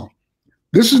 Now,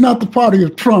 this is not the party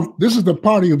of Trump. This is the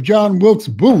party of John Wilkes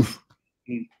Booth.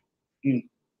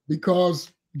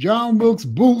 Because John Wilkes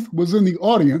Booth was in the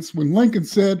audience when Lincoln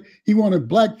said he wanted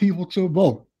black people to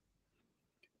vote.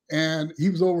 And he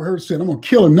was overheard saying, I'm going to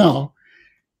kill him now.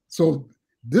 So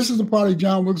this is the party of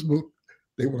John Wilkes Booth.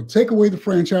 They want to take away the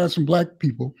franchise from black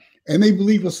people. And they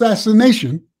believe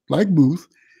assassination, like Booth,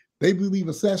 they believe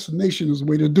assassination is the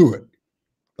way to do it.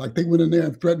 Like they went in there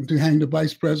and threatened to hang the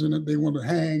vice president. They want to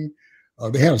hang.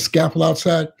 They had a scaffold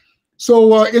outside.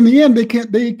 So in the end,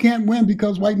 they can't win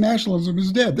because white nationalism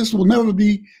is dead. This will never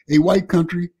be a white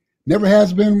country, never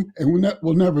has been, and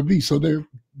will never be. So they're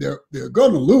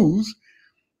going to lose,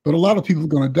 but a lot of people are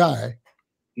going to die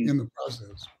in the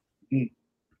process.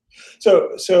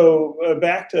 So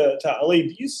back to Ali,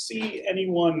 do you see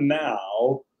anyone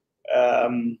now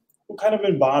who kind of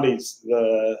embodies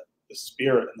the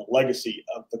spirit and the legacy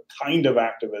of the kind of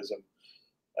activism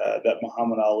that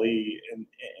Muhammad Ali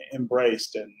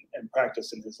embraced and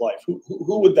practiced in his life?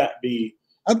 Who would that be?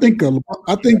 I think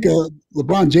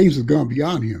LeBron James has gone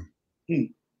beyond him.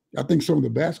 I think some of the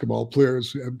basketball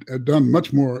players have done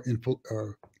much more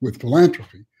with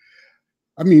philanthropy.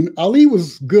 I mean, Ali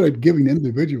was good at giving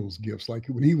individuals gifts, like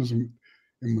when he was in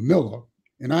Manila,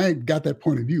 and I got that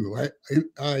point of view.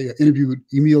 I interviewed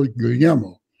Emil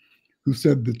Guillermo, who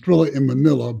said the thriller in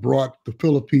Manila brought the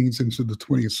Philippines into the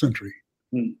 20th century.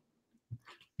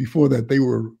 Before that, they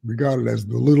were regarded as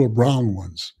the little brown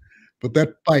ones. But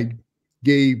that fight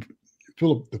gave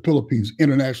the Philippines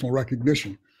international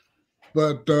recognition.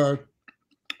 But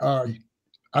I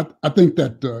think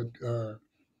that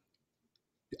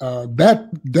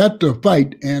that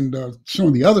fight and some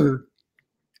of the other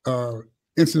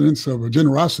incidents of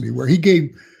generosity, where he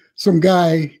gave some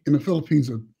guy in the Philippines,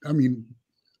 a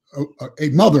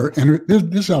mother and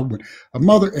a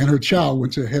mother and her child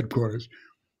went to headquarters,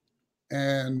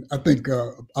 and I think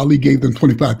Ali gave them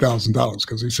 $25,000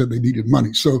 because they said they needed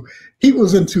money. So he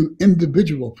was into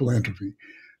individual philanthropy,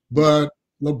 but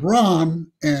LeBron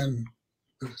and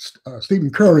Stephen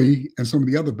Curry and some of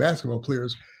the other basketball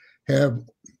players have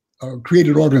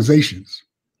created organizations,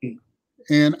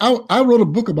 And I wrote a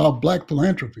book about Black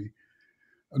philanthropy.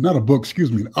 Not a book,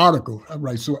 excuse me, an article. I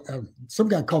write, some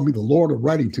guy called me the Lord of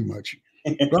writing too much.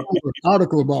 But I wrote an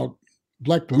article about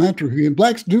Black philanthropy, and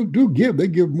Blacks do give. They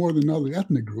give more than other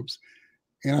ethnic groups.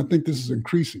 And I think this is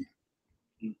increasing.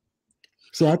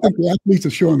 So I think the athletes are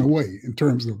showing the way in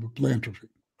terms of philanthropy.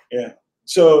 Yeah.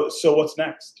 So what's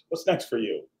next? What's next for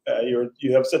you?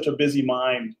 You have such a busy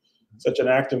mind, such an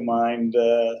active mind.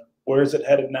 Where is it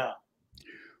headed now?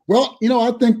 Well,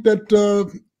 I think that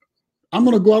I'm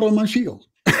going to go out on my shield.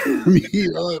 I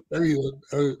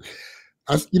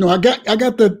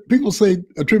got that people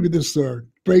attribute this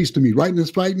phrase to me, writing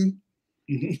is fighting.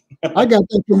 I got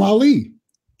that from Ali.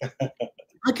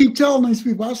 I keep telling these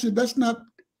people, I said, that's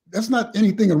not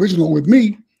anything original with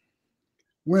me.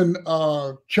 When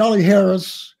Charlie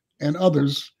Harris and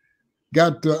others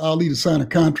got Ali to sign a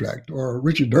contract, or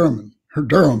Richard Durham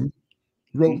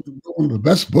wrote one of the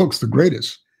best books, the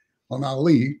greatest, on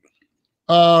Ali.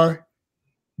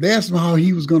 They asked him how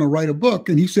he was going to write a book,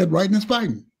 and he said, writing is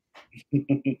fighting.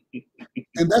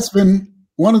 And that's been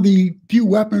one of the few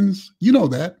weapons,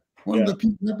 one of the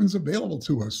few weapons available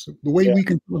to us. The way we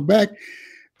can look back,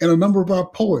 and a number of our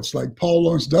poets, like Paul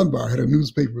Laurence Dunbar, had a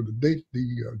newspaper, the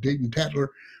Dayton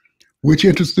Tatler, which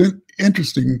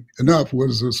interesting enough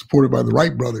was supported by the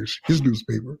Wright brothers, his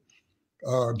newspaper.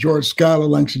 George Schuyler,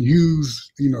 Langston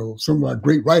Hughes, some of our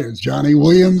great writers, John A.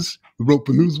 Williams, who wrote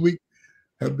for Newsweek,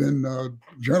 have been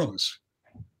journalists.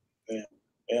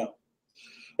 Yeah.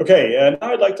 Okay,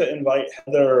 now I'd like to invite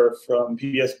Heather from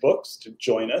PBS Books to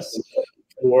join us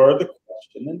for the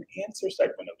question and answer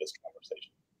segment of this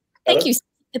conversation. Heather?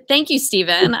 Thank you,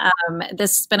 Stephen.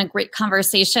 This has been a great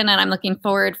conversation, and I'm looking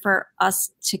forward for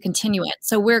us to continue it.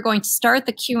 So we're going to start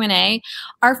the Q&A.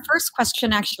 Our first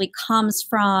question actually comes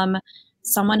from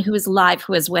someone who is live,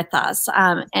 who is with us.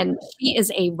 And she is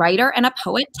a writer and a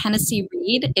poet, Tennessee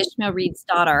Reed, Ishmael Reed's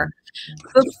daughter.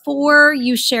 Before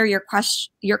you share your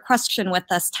question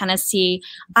with us, Tennessee,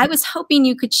 I was hoping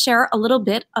you could share a little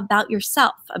bit about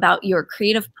yourself, about your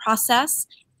creative process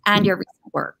and your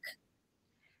recent work.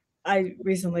 I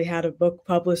recently had a book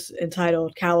published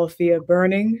entitled Calafia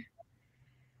Burning.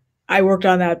 I worked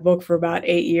on that book for about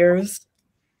 8 years.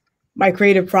 My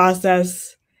creative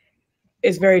process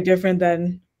is very different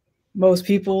than most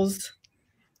people's.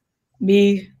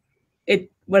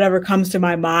 Whatever comes to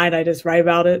my mind, I just write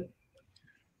about it.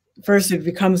 First, it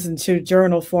becomes into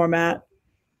journal format,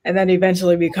 and then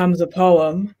eventually becomes a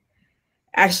poem.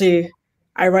 Actually,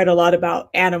 I write a lot about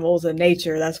animals and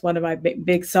nature. That's one of my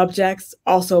big subjects.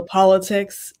 Also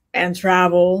politics and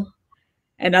travel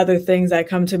and other things that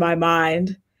come to my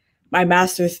mind. My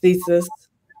master's thesis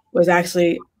was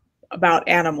actually about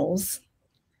animals.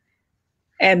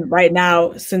 And right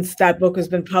now, since that book has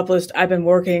been published, I've been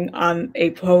working on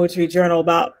a poetry journal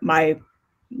about my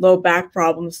low back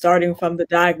problems, starting from the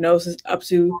diagnosis up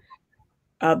to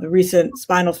the recent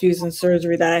spinal fusion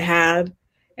surgery that I had,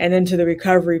 and into the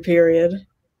recovery period.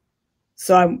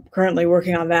 So I'm currently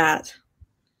working on that.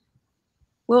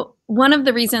 Well, one of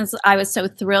the reasons I was so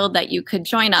thrilled that you could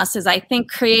join us is I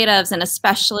think creatives, and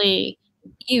especially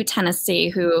you, Tennessee,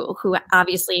 who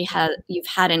obviously you've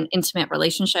had an intimate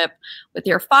relationship with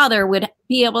your father, would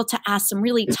be able to ask some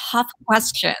really tough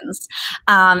questions.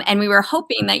 And we were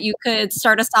hoping that you could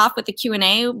start us off with the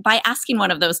Q&A by asking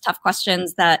one of those tough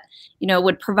questions that,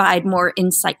 would provide more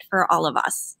insight for all of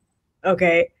us.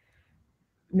 Okay,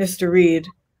 Mr. Reed,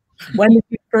 when did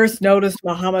you first notice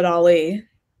Muhammad Ali?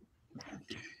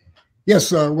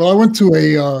 Yes, well, I went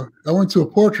to a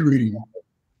poetry reading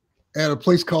at a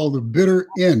place called the Bitter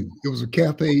Inn. It was a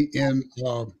cafe in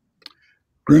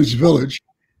Greenwich Village,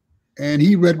 and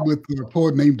he read with a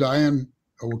poet named Diane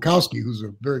Wachowski, who's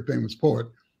a very famous poet.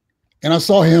 And I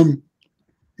saw him,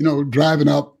 driving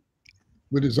up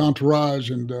with his entourage,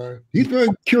 and he's very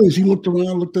curious. He looked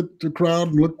around, looked at the crowd,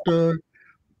 and looked the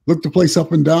place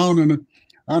up and down. And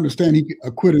I understand he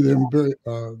acquitted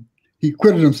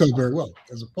himself very well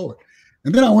as a poet.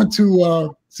 And then I went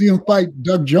to see him fight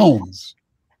Doug Jones.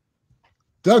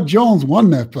 Doug Jones won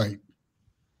that fight.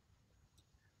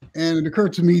 And it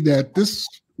occurred to me that this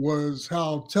was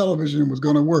how television was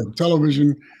going to work.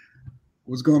 Television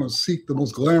was going to seek the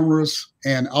most glamorous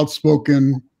and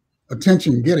outspoken,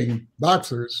 attention-getting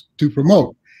boxers to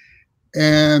promote.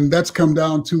 And that's come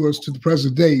down to us to the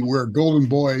present day, where Golden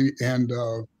Boy and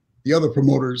the other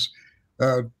promoters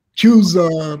choose,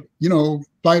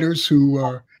 fighters who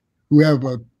are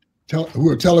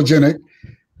telegenic,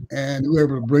 and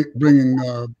whoever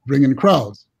bring in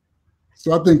crowds.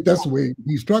 So I think that's the way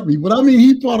he struck me. But I mean,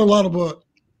 he fought a lot of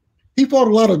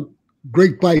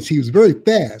great fights. He was very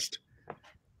fast,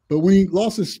 But when he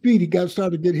lost his speed, he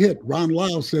started to get hit. Ron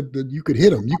Lyle said that you could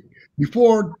hit him.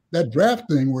 Before that draft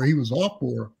thing where he was off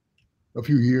for a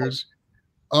few years,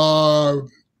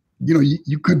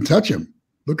 you couldn't touch him.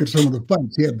 Look at some of the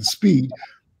fights. He had the speed.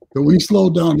 But when he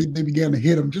slowed down, they began to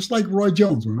hit him, just like Roy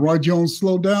Jones. When Roy Jones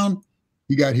slowed down,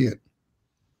 he got hit.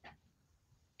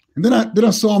 And then I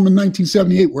saw him in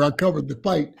 1978, where I covered the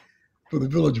fight for the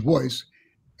Village Voice,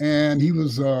 and he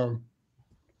was on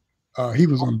a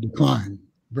decline,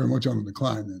 very much on a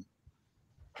decline then.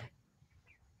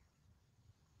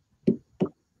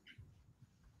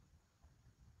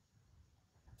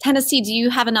 Tennessee, do you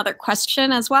have another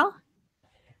question as well?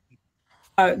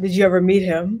 Did you ever meet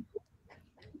him?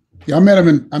 Yeah, I met him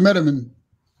in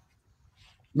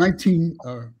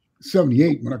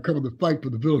 1978 when I covered the fight for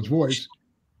the Village Voice.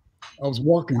 I was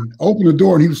walking, I opened the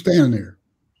door and he was standing there.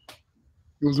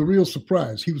 It was a real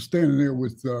surprise. He was standing there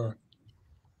with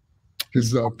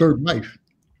his third wife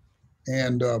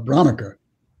and Veronica.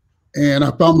 And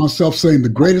I found myself saying, the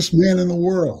greatest man in the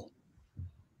world.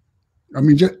 I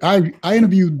mean, I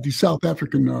interviewed the South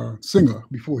African singer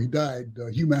before he died,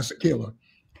 Hugh Masekela,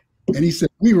 and he said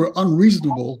we were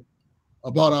unreasonable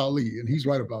about Ali, and he's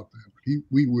right about that.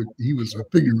 He was a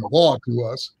figure of awe to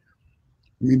us.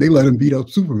 I mean, they let him beat up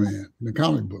Superman in the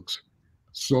comic books.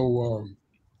 So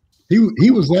he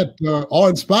was that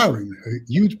awe-inspiring, a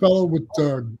huge fellow with,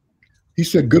 he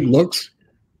said, good looks.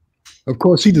 Of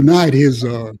course, he denied his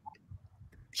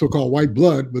so-called white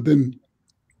blood, but then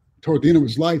toward the end of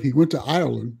his life, he went to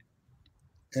Ireland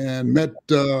and met,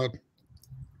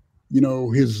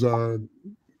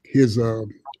 his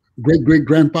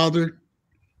great-great-grandfather,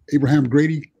 Abraham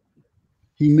Grady.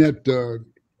 He met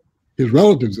his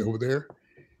relatives over there,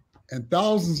 and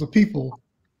thousands of people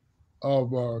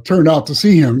turned out to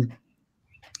see him.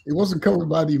 It wasn't covered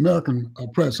by the American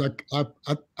press. I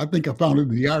think I found it in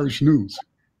the Irish news.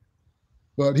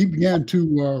 But he began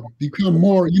to become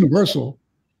more universal,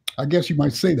 I guess you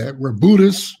might say that, where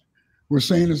Buddhists were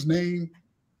saying his name.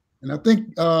 And I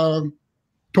think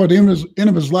toward the end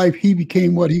of his life, he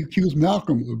became what he accused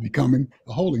Malcolm of becoming,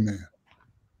 a holy man.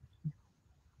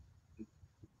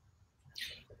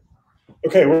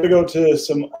 Okay, we're going to go to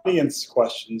some audience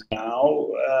questions now.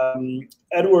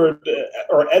 Edwin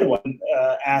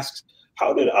asks,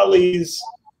 how did Ali's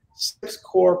 6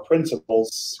 core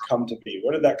principles come to be?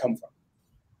 Where did that come from?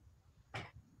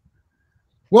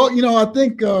 Well, I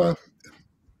think I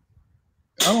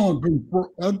don't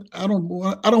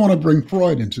want to bring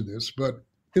Freud into this, but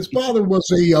his father was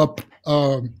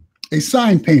a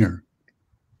sign painter,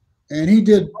 and he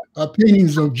did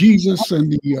paintings of Jesus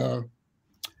and the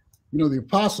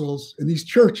apostles in these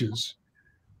churches.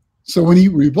 So when he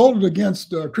revolted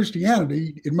against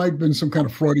Christianity, it might have been some kind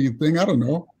of Freudian thing, I don't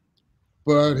know,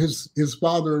 but his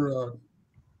father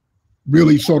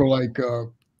really sort of like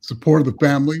supported the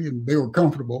family, and they were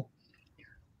comfortable.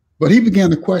 But he began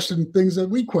to question things that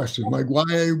we question, like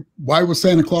why was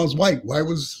Santa Claus white? Why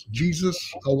was Jesus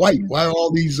white? Why are all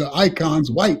these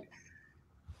icons white?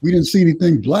 We didn't see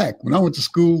anything black. When I went to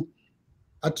school,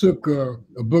 I took a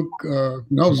book,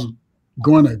 when I was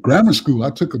going to grammar school,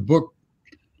 I took a book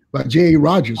by J.A.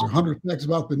 Rogers, 100 Facts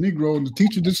About the Negro, and the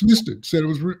teacher dismissed it, said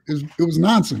it was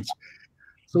nonsense.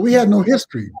 So we had no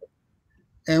history.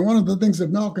 And one of the things that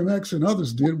Malcolm X and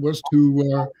others did was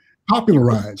to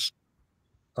popularize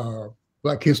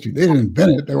Black history. They didn't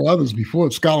invent it. There were others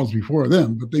before, scholars before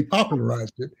them, but they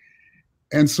popularized it.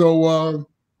 And so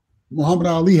Muhammad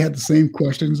Ali had the same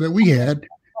questions that we had.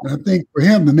 And I think for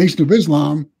him, the Nation of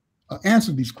Islam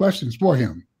answered these questions for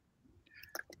him.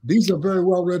 These are very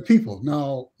well-read people.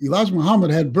 Now, Elijah Muhammad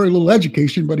had very little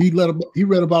education, but he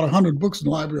read about 100 books in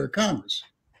the Library of Congress.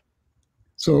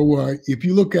 So if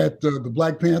you look at the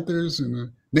Black Panthers and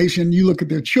the Nation, you look at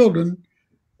their children,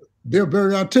 they're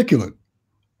very articulate.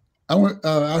 I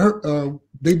heard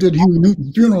they did Huey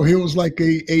Newton's funeral here. It was like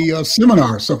a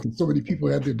seminar or something. So many people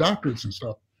had their doctorates and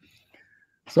stuff.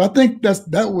 So I think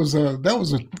that was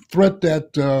a threat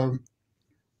that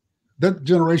that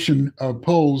generation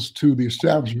posed to the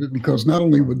establishment, because not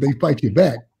only would they fight you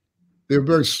back, they're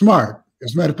very smart.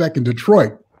 As a matter of fact, in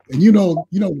Detroit, and you know,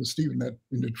 Stephen, that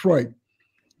in Detroit,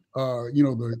 the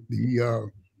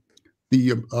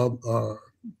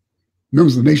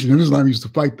members of the Nation of Islam used to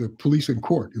fight the police in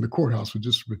the courthouse for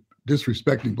just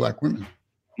disrespecting Black women.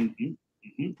 Mm-hmm.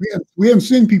 Mm-hmm. We haven't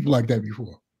seen people like that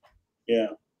before. Yeah.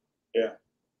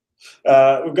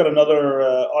 We've got another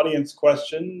audience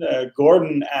question.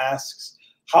 Gordon asks,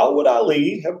 how would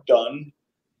Ali have done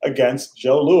against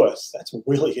Joe Louis? That's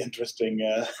really interesting.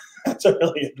 That's a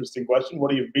really interesting question.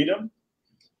 Would he have beat him?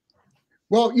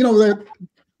 Well,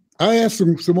 I asked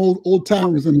some old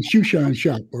timers in the shoe shine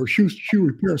shop or shoe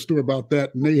repair store about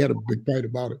that, and they had a big fight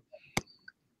about it.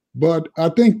 But I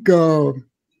think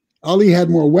Ali had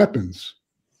more weapons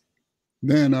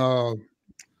than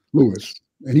Lewis,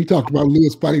 and he talked about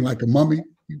Lewis fighting like a mummy.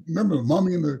 You remember the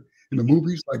mummy in the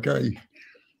movies? Like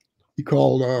he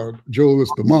called Joe Lewis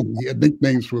the mummy. He had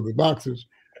nicknames for the boxers,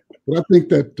 but I think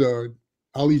that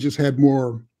Ali just had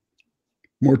more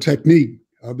technique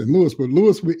than Lewis. But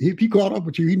Lewis, if he caught up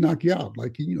with you, he'd knock you out.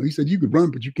 Like he said, you could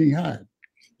run, but you can't hide.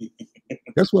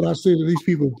 That's what I say to these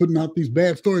people putting out these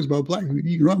bad stories about black people.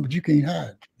 You can run, but you can't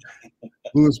hide.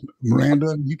 Lewis,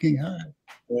 Miranda, you can't hide.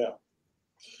 Yeah.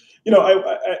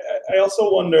 I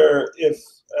also wonder if,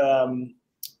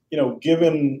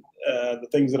 given the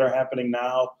things that are happening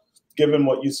now, given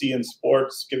what you see in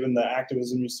sports, given the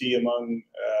activism you see among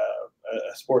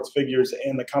sports figures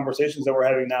and the conversations that we're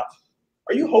having now,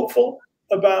 are you hopeful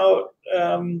about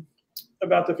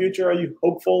the future? Are you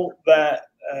hopeful that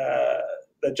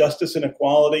that justice and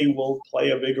equality will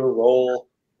play a bigger role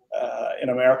in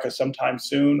America sometime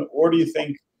soon, or do you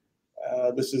think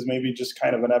this is maybe just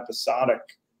kind of an episodic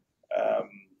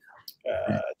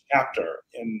chapter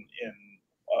in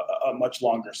a much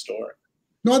longer story?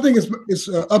 No, I think it's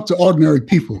up to ordinary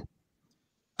people.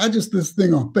 This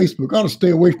thing on Facebook, I ought to stay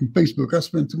away from Facebook. I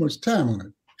spend too much time on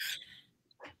it.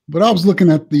 But I was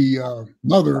looking at the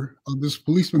mother of this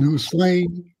policeman who was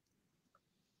slain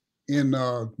in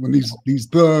when these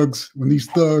thugs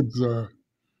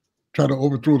try to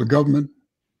overthrow the government.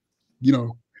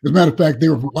 As a matter of fact, they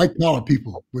were white collar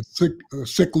people with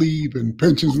sick leave and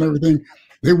pensions and everything.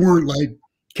 They weren't like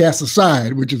cast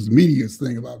aside, which is the media's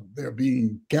thing about their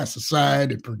being cast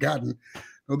aside and forgotten.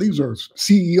 No, these are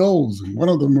CEOs, and one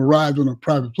of them arrived on a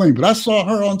private plane. But I saw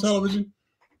her on television,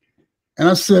 and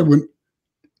I said, when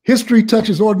history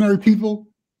touches ordinary people,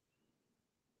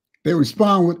 they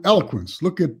respond with eloquence.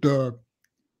 Look at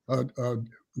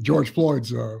George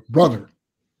Floyd's brother,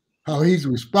 how he's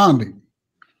responding.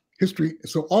 History.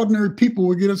 So ordinary people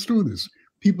will get us through this.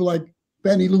 People like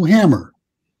Fannie Lou Hamer,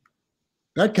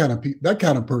 that kind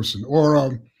of person,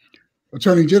 or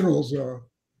Attorney General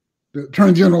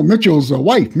Mitchell's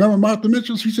wife. Remember Martha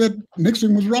Mitchell? She said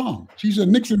Nixon was wrong. She said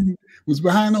Nixon was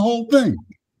behind the whole thing.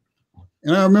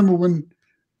 And I remember when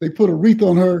they put a wreath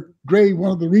on her grave,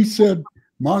 one of the wreaths said,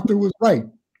 Martha was right.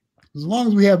 As long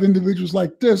as we have individuals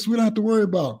like this, we don't have to worry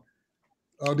about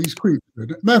these creeps.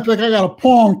 Matter of fact, I got a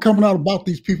poem coming out about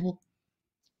these people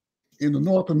in the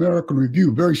North American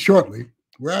Review very shortly,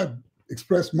 where I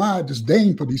express my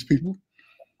disdain for these people,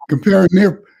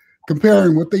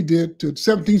 comparing what they did to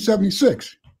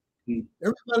 1776.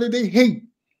 Everybody they hate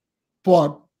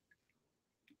fought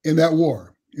in that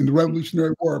war, in the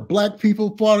Revolutionary War. Black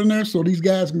people fought in there, so these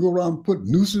guys can go around and put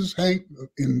nooses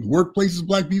in workplaces,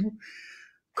 black people,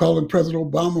 calling President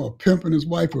Obama a pimp and his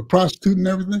wife a prostitute and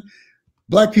everything.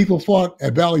 Black people fought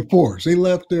at Valley Forge. They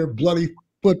left their bloody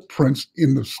footprints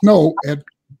in the snow at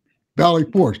Valley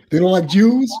Forge. They don't like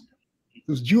Jews.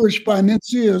 Those Jewish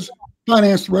financiers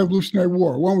financed the Revolutionary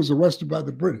War. One was arrested by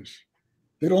the British.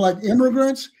 They don't like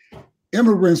immigrants.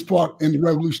 Immigrants fought in the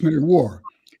Revolutionary War.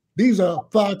 These are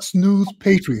Fox News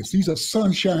patriots. These are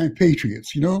sunshine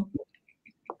patriots,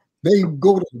 They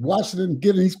go to Washington,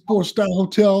 get in these 4-star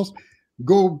hotels,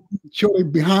 go show their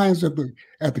behinds at the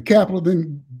Capitol,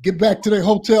 then get back to their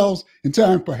hotels in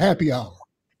time for happy hour.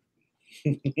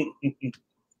 I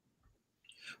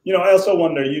also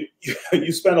wonder, you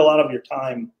spend a lot of your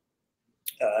time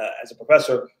as a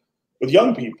professor with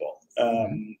young people.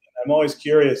 I'm always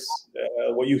curious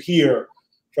what you hear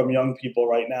from young people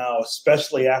right now,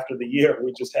 especially after the year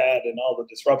we just had and all the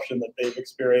disruption that they've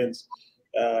experienced.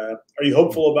 Are you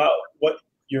hopeful about what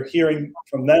you're hearing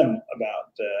from them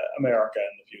about America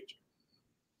in the future?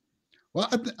 Well,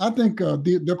 I think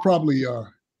they're probably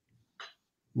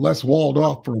less walled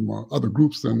off from other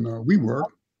groups than we were.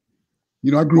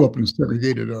 I grew up in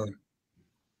segregated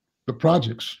the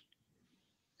projects,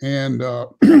 and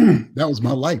that was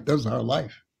my life. That was our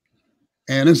life.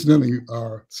 And incidentally,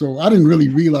 so I didn't really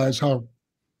realize how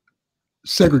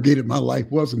segregated my life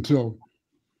was until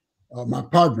my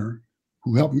partner,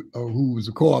 who helped me, who was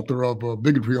a co-author of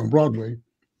Bigotry on Broadway,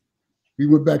 we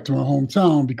went back to my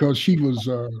hometown because she was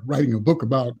writing a book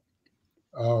about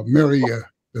Mary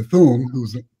Bethune, who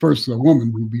was the first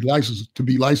woman to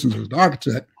be licensed as an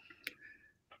architect.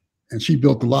 And she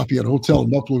built the Lafayette Hotel in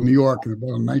Buffalo, New York in about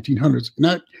the 1900s. And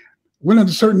I went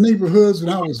into certain neighborhoods, and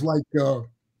I was like,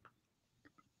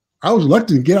 I was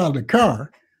reluctant to get out of the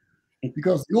car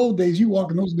because the old days, you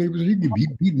walk in those neighborhoods, you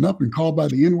get beaten up and called by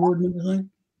the N-word and everything.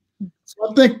 So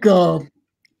I think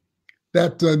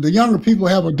that the younger people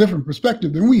have a different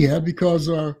perspective than we had because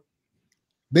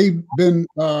they've been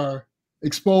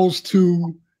exposed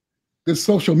to this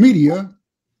social media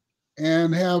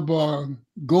and have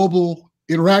global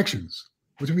interactions,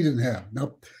 which we didn't have.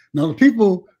 Now the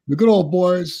people, the good old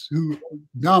boys who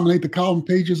dominate the column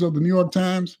pages of the New York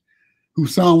Times, who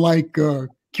sound like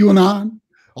QAnon,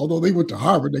 although they went to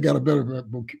Harvard, they got a better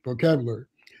vocabulary.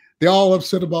 They're all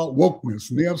upset about wokeness,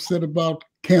 and they're upset about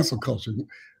cancel culture.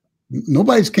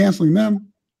 Nobody's canceling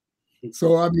them.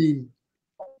 So I mean,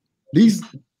 they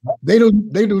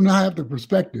do not have the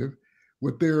perspective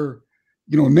with their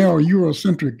narrow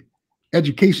Eurocentric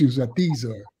educations that these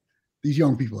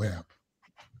young people have.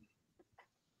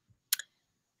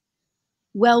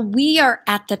 Well, we are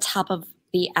at the top of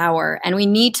the hour and we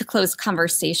need to close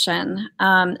conversation.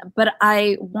 But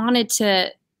I wanted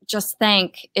to just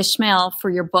thank Ishmael for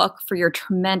your book, for your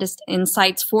tremendous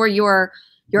insights, for your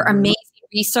amazing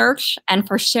research, and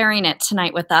for sharing it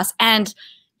tonight with us, and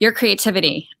your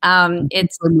creativity. I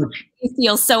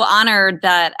feel so honored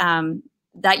that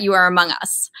that you are among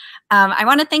us. I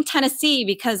want to thank Tennessee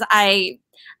because I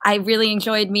really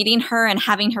enjoyed meeting her and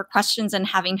having her questions and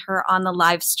having her on the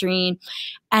live stream.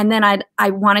 And then I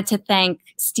wanted to thank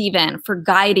Stephen for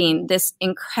guiding this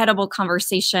incredible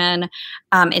conversation.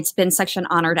 It's been such an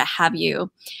honor to have you.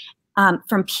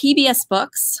 From PBS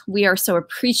Books, we are so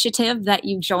appreciative that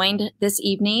you joined this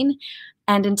evening.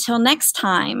 And until next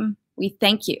time, we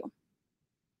thank you.